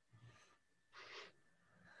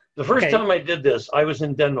 The first time I did this, I was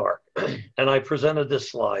in Denmark, and I presented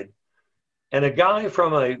this slide, and a guy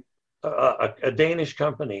from a Danish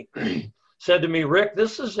company said to me, Rick,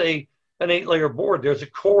 this is an 8-layer board. There's a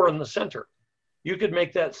core in the center. You could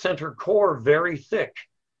make that center core very thick,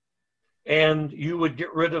 and you would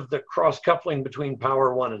get rid of the cross coupling between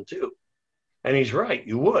power 1 and 2. And he's right,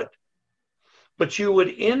 you would. But you would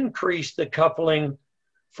increase the coupling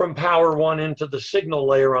from power 1 into the signal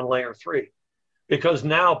layer on layer 3. Because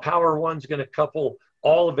now power 1's going to couple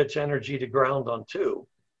all of its energy to ground on 2,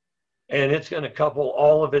 and it's going to couple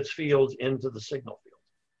all of its fields into the signal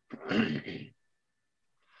field.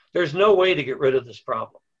 There's no way to get rid of this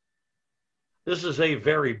problem. This is a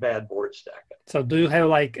very bad board stack-up. So do you have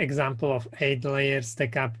like example of 8-layer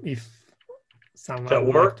stack-up if someone... Does that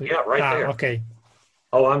work? Yeah, right there. Okay.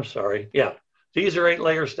 Oh, I'm sorry. Yeah, these are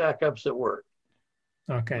 8-layer stack-ups that work.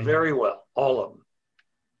 Okay. Very well, all of them.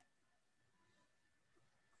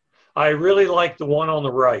 I really like the one on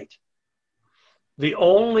the right. The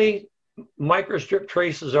only microstrip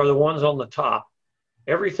traces are the ones on the top.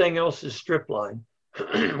 Everything else is strip line,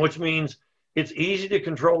 which means it's easy to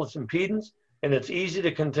control its impedance and it's easy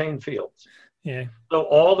to contain fields. Yeah. So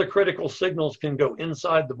all the critical signals can go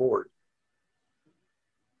inside the board.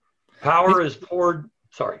 Power is poured.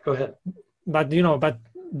 Sorry, go ahead. But but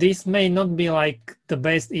this may not be like the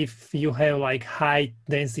best if you have like high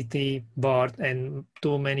density board and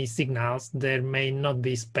too many signals. There may not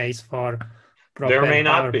be space for proper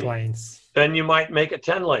power planes. Then you might make it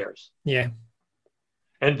 10 layers. Yeah.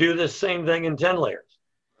 And do this same thing in 10 layers.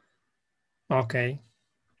 Okay.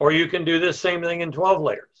 Or you can do this same thing in 12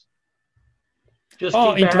 layers. Just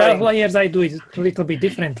in 12 layers I do it a little bit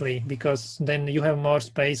differently, because then you have more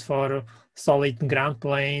space for solid ground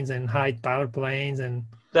planes and high power planes. And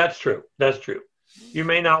that's true. That's true. You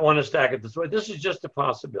may not want to stack it this way. This is just a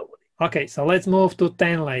possibility. Okay, so let's move to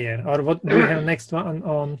 10-layer. Or what do we have next one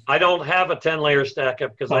on? I don't have a 10-layer stack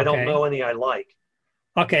up because I don't know any I like.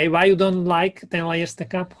 Okay, why you don't like 10-layer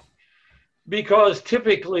stack up? Because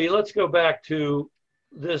typically, let's go back to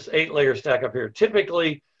this 8-layer stack up here.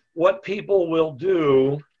 Typically, what people will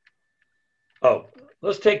do,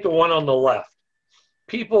 let's take the one on the left.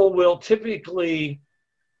 People will typically,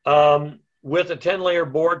 with a 10-layer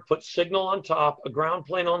board, put signal on top, a ground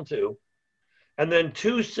plane on 2, and then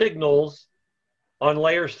 2 signals on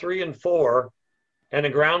layers 3 and 4, and a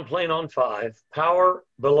ground plane on 5, power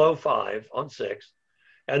below 5 on 6,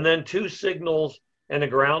 and then 2 signals and a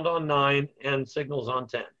ground on 9 and signals on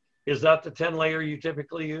 10. Is that the 10-layer you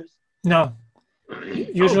typically use? No.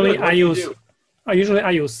 Usually I use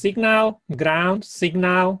signal, ground,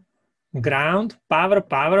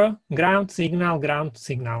 power, ground,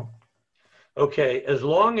 signal. Okay, as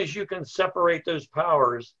long as you can separate those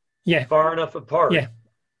powers far enough apart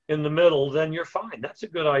in the middle, then you're fine. That's a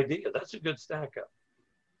good idea. That's a good stack up.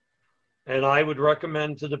 And I would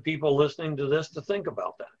recommend to the people listening to this to think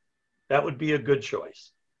about that. That would be a good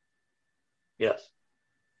choice. Yes.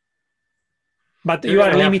 But You're you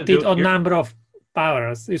are gonna have to limited do on number of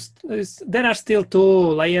powers. There are still 2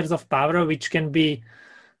 layers of power, which can be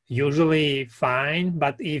usually fine.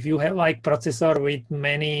 But if you have like processor with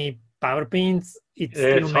many power pins, it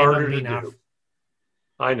still it's may not harder be to enough. do.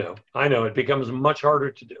 I know. It becomes much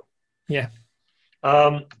harder to do. Yeah.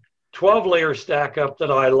 12-layer stack up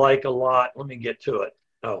that I like a lot. Let me get to it.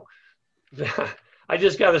 Oh, I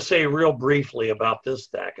just got to say real briefly about this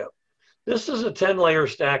stack up. This is a 10-layer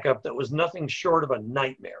stack up that was nothing short of a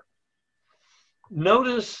nightmare.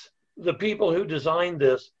 Notice the people who designed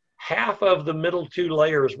this, half of the middle 2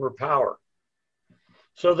 layers were power.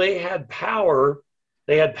 So they had power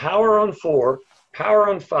on 4, power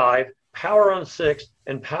on 5, power on 6,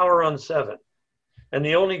 and power on 7. And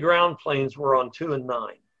the only ground planes were on 2 and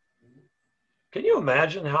 9. Can you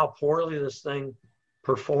imagine how poorly this thing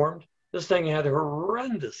performed? This thing had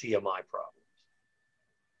horrendous EMI problems.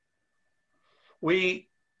 We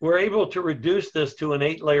were able to reduce this to an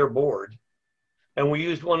 8-layer board, and we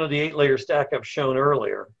used one of the 8-layer stack-ups shown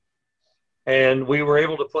earlier. And we were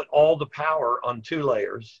able to put all the power on 2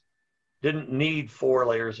 layers. Didn't need 4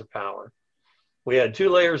 layers of power. We had 2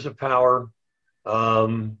 layers of power,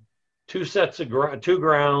 2 sets of 2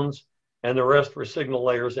 grounds, and the rest were signal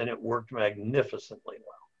layers, and it worked magnificently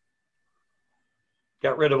well.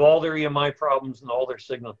 Got rid of all their EMI problems and all their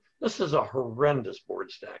signal. This is a horrendous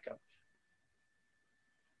board stack-up.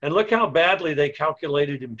 And look how badly they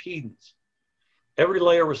calculated impedance. Every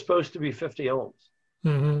layer was supposed to be 50 ohms.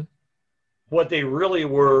 Mm-hmm. What they really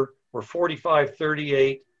were 45,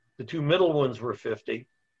 38. The 2 middle ones were 50,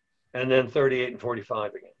 and then 38 and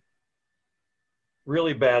 45 again.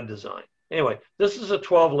 Really bad design. Anyway, this is a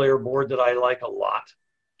 12-layer board that I like a lot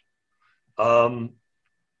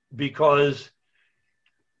because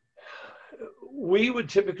we would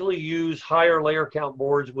typically use higher layer count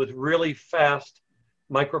boards with really fast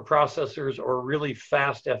microprocessors or really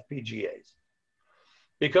fast FPGAs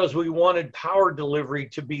because we wanted power delivery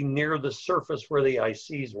to be near the surface where the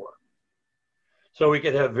ICs were. So we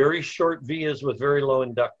could have very short vias with very low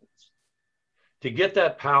inductance to get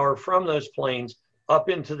that power from those planes up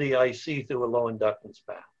into the IC through a low inductance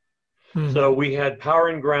path. Mm-hmm. So we had power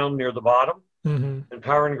and ground near the bottom and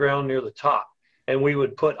power and ground near the top. And we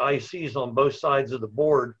would put ICs on both sides of the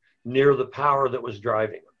board near the power that was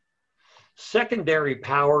driving them. Secondary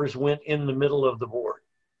powers went in the middle of the board.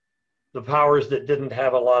 The powers that didn't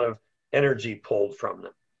have a lot of energy pulled from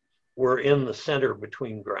them were in the center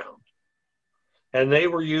between ground. And they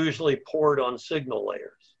were usually poured on signal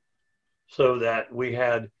layers so that we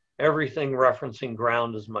had everything referencing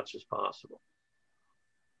ground as much as possible.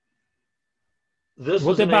 This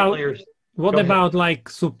what is an 8-layer. What about like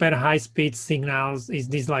super high speed signals? Is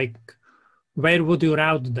this like, where would you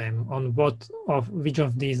route them on which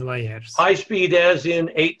of these layers? High speed as in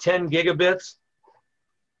 810 gigabits.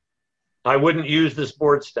 I wouldn't use this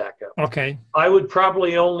board stack up. Okay. I would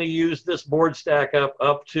probably only use this board stack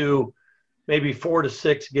up to maybe 4 to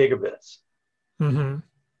 6 gigabits. Mm-hmm.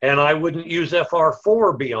 And I wouldn't use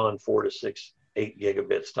FR4 beyond 4 to 6, 8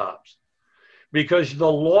 gigabit stops because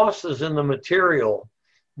the losses in the material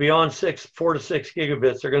beyond 4 to 6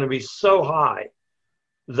 gigabits are going to be so high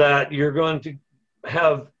that you're going to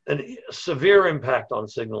have a severe impact on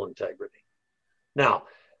signal integrity. Now,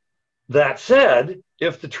 that said,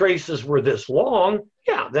 if the traces were this long,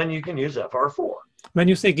 yeah, then you can use FR4. When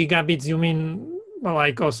you say gigabits, you mean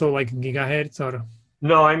like also like gigahertz or?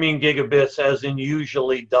 No, I mean gigabits as in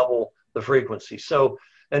usually double the frequency. So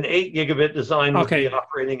an 8 gigabit design would be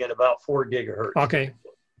operating at about 4 gigahertz. Okay.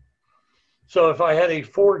 So if I had a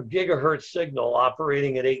 4 gigahertz signal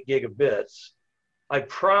operating at 8 gigabits, I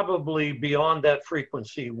probably beyond that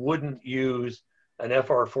frequency wouldn't use an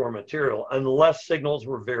FR4 material unless signals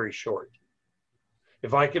were very short.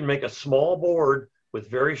 If I can make a small board with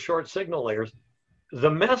very short signal layers, the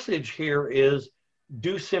message here is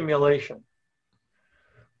do simulation.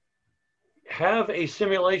 Have a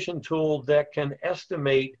simulation tool that can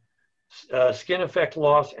estimate skin effect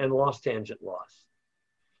loss and loss tangent loss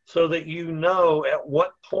so that you know at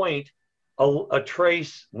what point a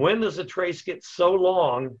trace, when does a trace get so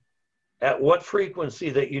long, at what frequency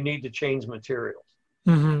that you need to change materials.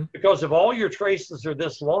 Mm-hmm. Because if all your traces are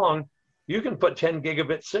this long, you can put 10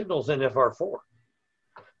 gigabit signals in FR4.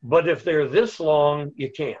 But if they're this long, you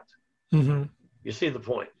can't. Mm-hmm. You see the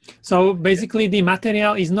point? So basically the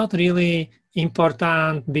material is not really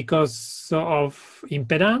important because of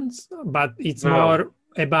impedance, but it's more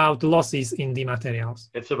about losses in the materials.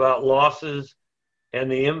 It's about losses and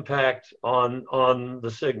the impact on the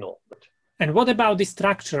signal. And what about the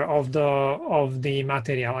structure of the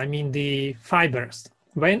material? I mean, the fibers,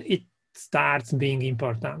 when it starts being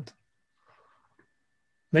important?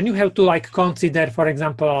 When you have to like consider, for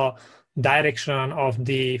example, direction of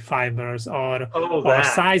the fibers or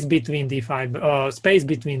size between the space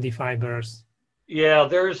between the fibers. Yeah,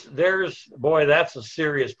 boy, that's a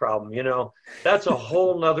serious problem. You know, that's a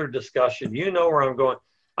whole nother discussion. You know where I'm going.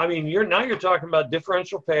 I mean, you're talking about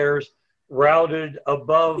differential pairs routed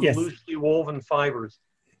above Yes. loosely woven fibers.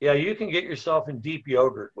 Yeah, you can get yourself in deep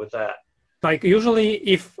yogurt with that. Like usually,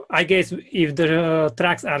 if the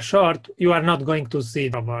tracks are short, you are not going to see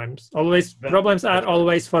problems. Problems are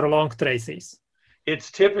always for long traces. It's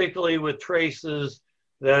typically with traces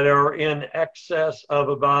that are in excess of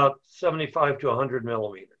about 75 to 100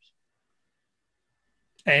 millimeters.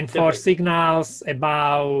 And for signals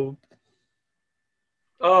about?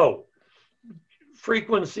 Oh,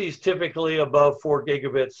 frequencies typically above 4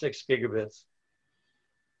 gigabits, 6 gigabits.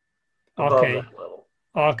 Above that level.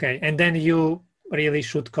 Okay, and then you really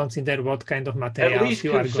should consider what kind of materials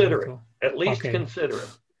you are going to. At least consider it.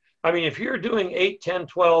 I mean, if you're doing 8, 10,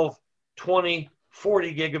 12, 20,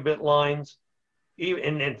 40 gigabit lines,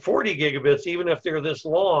 even and 40 gigabits, even if they're this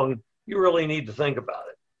long, you really need to think about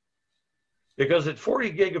it. Because at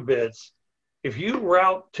 40 gigabits, if you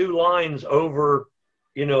route 2 lines over,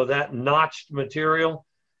 you know, that notched material,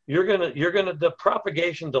 the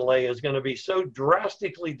propagation delay is going to be so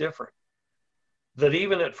drastically different that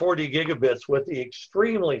even at 40 gigabits with the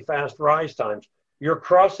extremely fast rise times, your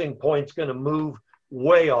crossing point's going to move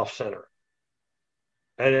way off center.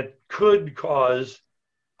 And it could cause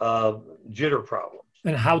jitter problems.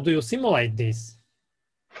 And how do you simulate this?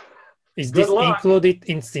 Is this included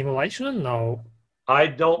in simulation? No. I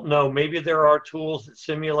don't know. Maybe there are tools that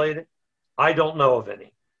simulate it. I don't know of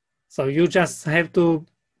any. So you just have to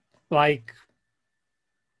like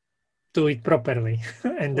do it properly.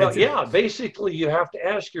 And well, yeah, basically you have to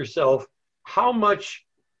ask yourself, how much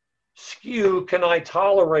skew can I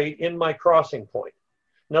tolerate in my crossing point?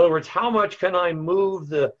 In other words, how much can I move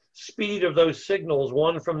the speed of those signals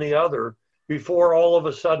one from the other before all of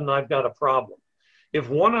a sudden I've got a problem? If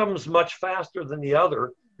one of them's much faster than the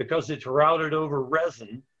other because it's routed over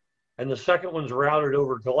resin and the second one's routed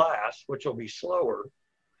over glass, which will be slower,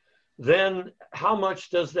 then how much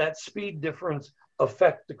does that speed difference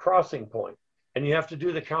affect the crossing point? And you have to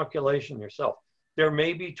do the calculation yourself. There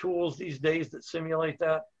may be tools these days that simulate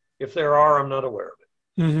that. If there are, I'm not aware of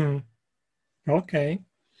it. Mm-hmm. Okay.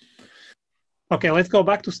 Okay, let's go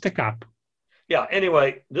back to Stackup. Yeah,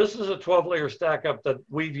 anyway, this is a 12-layer Stackup that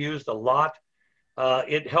we've used a lot.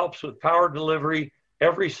 It helps with power delivery.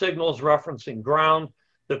 Every signal is referencing ground.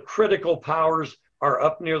 The critical powers are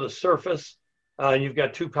up near the surface. You've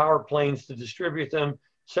got 2 power planes to distribute them.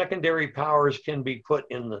 Secondary powers can be put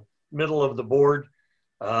in the middle of the board,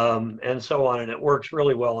 and so on, and it works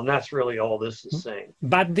really well, and that's really all this is saying.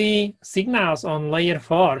 But the signals on layer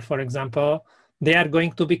 4, for example, they are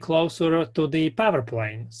going to be closer to the power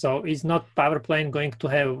plane. So is not power plane going to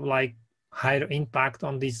have like higher impact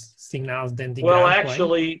on these signals than the ground plane? Well,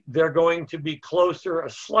 actually, they're going to be closer,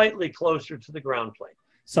 slightly closer to the ground plane.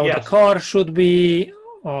 So yes. The core should be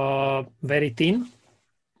very thin?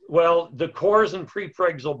 Well, the cores and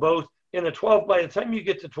prepregs will both, by the time you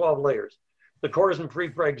get to 12 layers, the cores and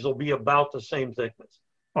prepregs will be about the same thickness.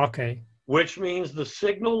 Okay. Which means the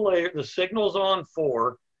signal layer, the signals on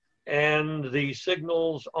 4 and the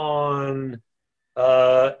signals on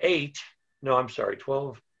 8, no, I'm sorry,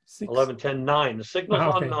 12, 6. 11, 10, 9. The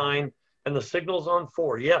signals on 9 and the signals on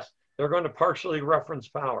 4, yes, they're going to partially reference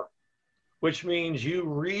power, which means you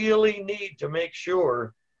really need to make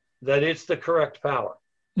sure that it's the correct power.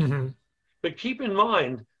 Mm-hmm. But keep in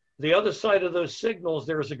mind, the other side of those signals,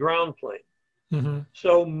 there's a ground plane. Mm-hmm.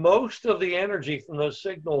 So most of the energy from those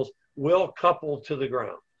signals will couple to the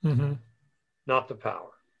ground, mm-hmm. not the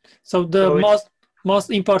power. So most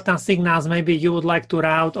important signals maybe you would like to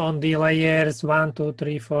route on the layers 1, 2,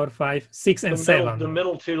 3, 4, 5, 6, and 7. The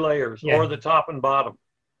middle 2 layers, or the top and bottom.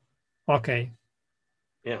 Okay.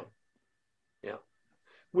 Yeah. Yeah.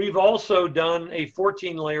 We've also done a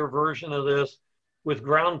 14-layer version of this with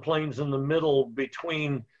ground planes in the middle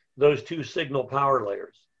between those 2 signal power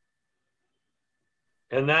layers.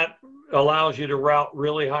 And that allows you to route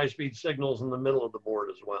really high-speed signals in the middle of the board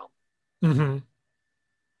as well. Mm-hmm.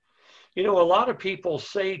 You know, a lot of people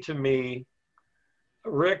say to me,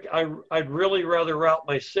 Rick, I'd really rather route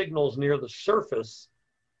my signals near the surface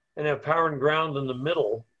and have power and ground in the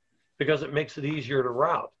middle because it makes it easier to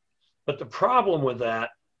route. But the problem with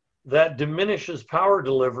that diminishes power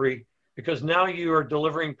delivery because now you are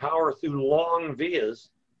delivering power through long vias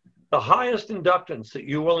The highest inductance that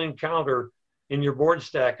you will encounter in your board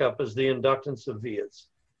stack up is the inductance of vias.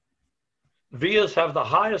 Vias have the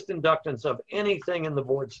highest inductance of anything in the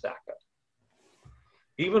board stack up.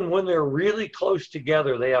 Even when they're really close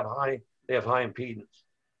together, they have high impedance,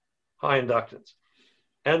 high inductance.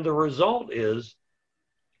 And the result is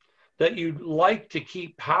that you'd like to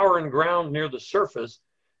keep power and ground near the surface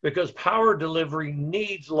because power delivery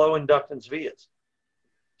needs low inductance vias.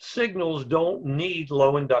 Signals don't need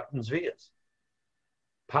low inductance vias.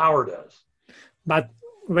 Power does. But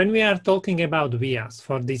when we are talking about vias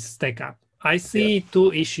for this stack up, I see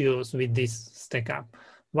two issues with this stack up.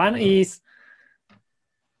 One is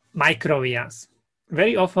micro vias.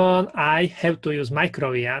 Very often I have to use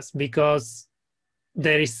micro vias because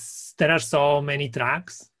there are so many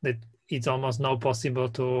tracks that it's almost not possible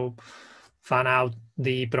to fan out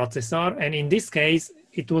the processor. And in this case,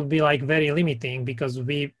 it would be like very limiting because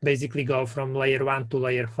we basically go from layer 1 to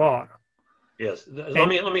layer 4. Yes. Let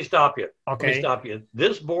me stop you. Okay. Let me stop you.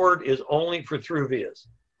 This board is only for through vias.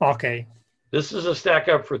 Okay. This is a stack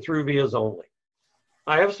up for through vias only.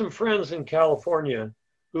 I have some friends in California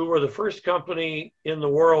who were the first company in the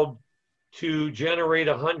world to generate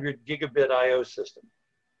a 100 gigabit IO system.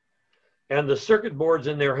 And the circuit boards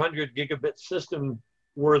in their 100 gigabit system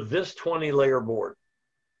were this 20 layer board.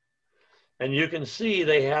 And you can see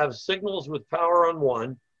they have signals with power on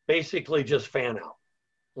one, basically just fan out.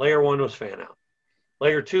 Layer 1 was fan out.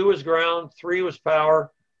 Layer 2 was ground, 3 was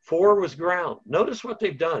power, 4 was ground. Notice what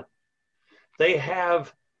they've done. They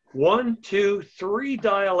have 1, 2, 3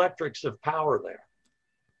 dielectrics of power there.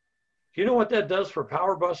 Do you know what that does for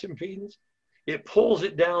power bus impedance? It pulls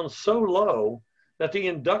it down so low that the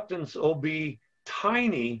inductance will be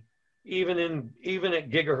tiny even at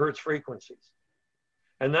gigahertz frequencies.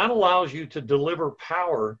 And that allows you to deliver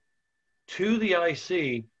power to the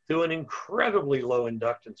IC through an incredibly low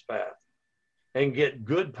inductance path and get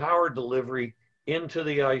good power delivery into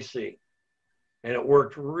the IC. And it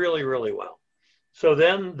worked really, really well. So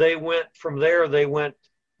then they went from there, they went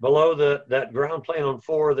below that ground plane on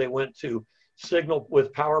 4, they went to signal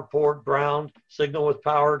with power port, ground, signal with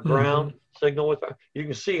power, ground, signal with power. You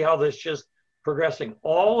can see how this just progressing.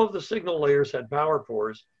 All of the signal layers had power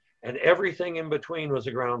pores and everything in between was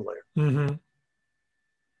a ground layer.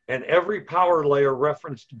 And every power layer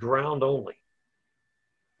referenced ground only.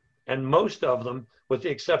 And most of them, with the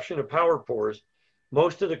exception of power pores,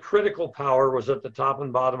 most of the critical power was at the top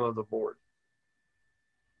and bottom of the board.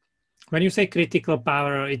 When you say critical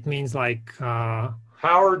power, it means like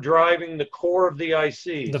power driving the core of the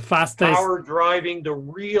IC, the fastest power driving the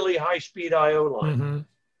really high-speed I/O line,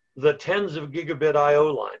 the tens of gigabit I/O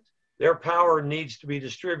lines. Their power needs to be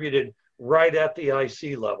distributed right at the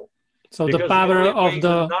IC level. So the power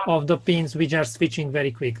of the pins which are switching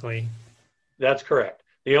very quickly. That's correct.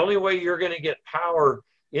 The only way you're going to get power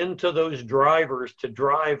into those drivers to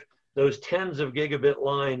drive those tens of gigabit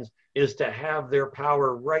lines is to have their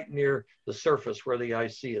power right near the surface where the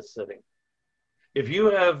IC is sitting. If you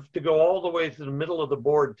have to go all the way to the middle of the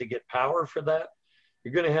board to get power for that,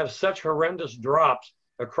 you're going to have such horrendous drops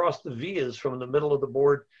across the vias from the middle of the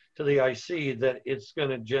board to the IC that it's going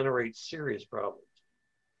to generate serious problems.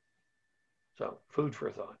 So, food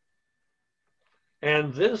for thought.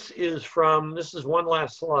 And this is one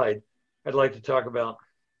last slide I'd like to talk about.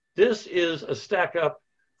 This is a stack up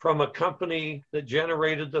from a company that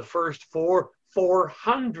generated the first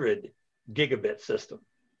 400 gigabit system.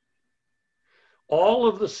 All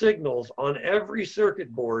of the signals on every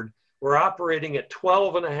circuit board were operating at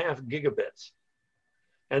 12.5 gigabits.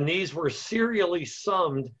 And these were serially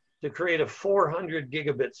summed to create a 400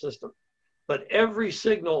 gigabit system. But every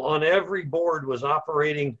signal on every board was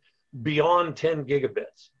operating beyond 10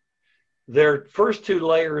 gigabits. Their first 2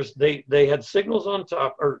 layers, they had signals on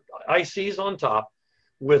top, or ICs on top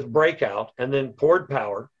with breakout, and then poured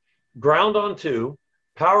power, ground on 2,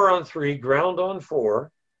 power on 3, ground on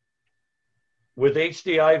 4, with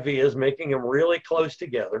HDI vias, making them really close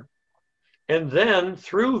together. And then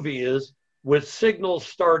through vias with signals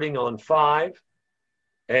starting on 5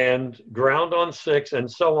 and ground on 6 and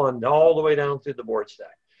so on, all the way down through the board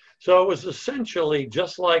stack. So it was essentially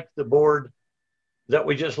just like the board that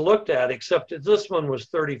we just looked at, except that this one was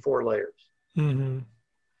 34 layers.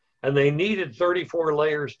 And they needed 34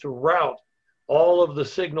 layers to route all of the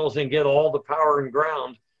signals and get all the power and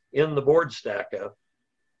ground in the board stack up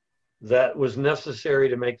that was necessary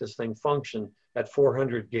to make this thing function at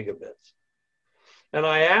 400 gigabits. And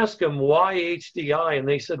I asked them why HDI, and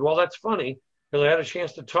they said, well, that's funny, because I had a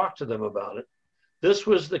chance to talk to them about it. This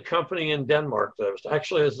was the company in Denmark that was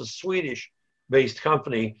actually a Swedish-based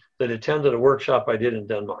company that attended a workshop I did in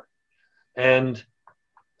Denmark. And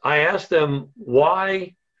I asked them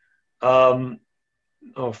why, I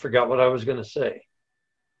forgot what I was going to say.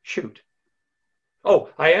 Shoot. Oh,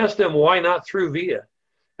 I asked them why not through VIA.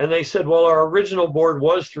 And they said, well, our original board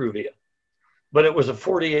was through VIA, but it was a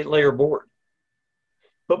 48 layer board.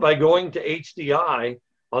 But by going to HDI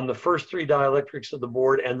on the first 3 dielectrics of the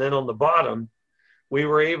board and then on the bottom, we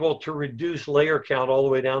were able to reduce layer count all the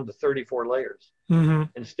way down to 34 layers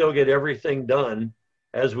and still get everything done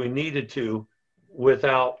as we needed to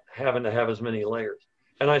without having to have as many layers.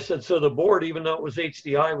 And I said, so the board, even though it was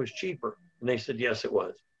HDI, was cheaper. And they said, yes, it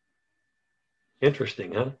was.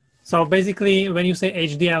 Interesting, huh? So basically, when you say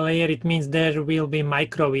HDI layer, it means there will be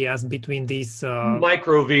micro vias between these.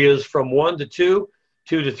 Micro vias from 1 to 2,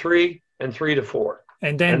 2 to 3, and 3 to 4.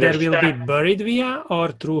 And then there will be buried via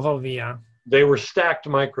or through-hole via? They were stacked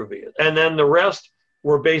micro vias. And then the rest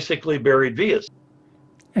were basically buried vias.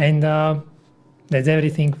 And that's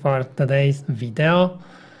everything for today's video.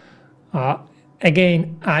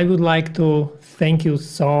 Again, I would like to thank you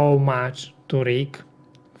so much to Rick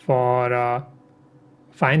for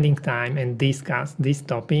finding time and discuss this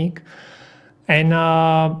topic. And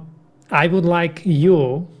I would like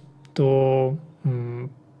you to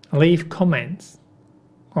leave comments.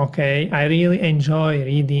 Okay, I really enjoy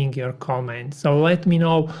reading your comments. So let me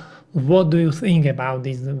know, what do you think about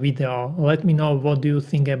this video? Let me know, what do you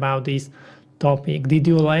think about this topic? Did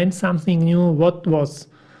you learn something new? What was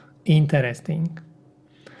interesting?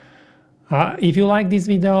 If you like this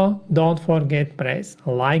video, don't forget press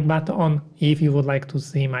like button. If you would like to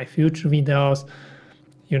see my future videos,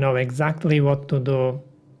 you know exactly what to do.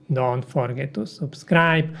 Don't forget to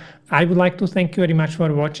subscribe. I would like to thank you very much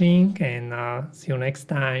for watching, and see you next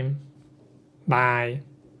time. Bye.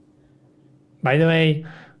 By the way,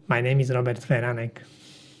 my name is Robert Feranek.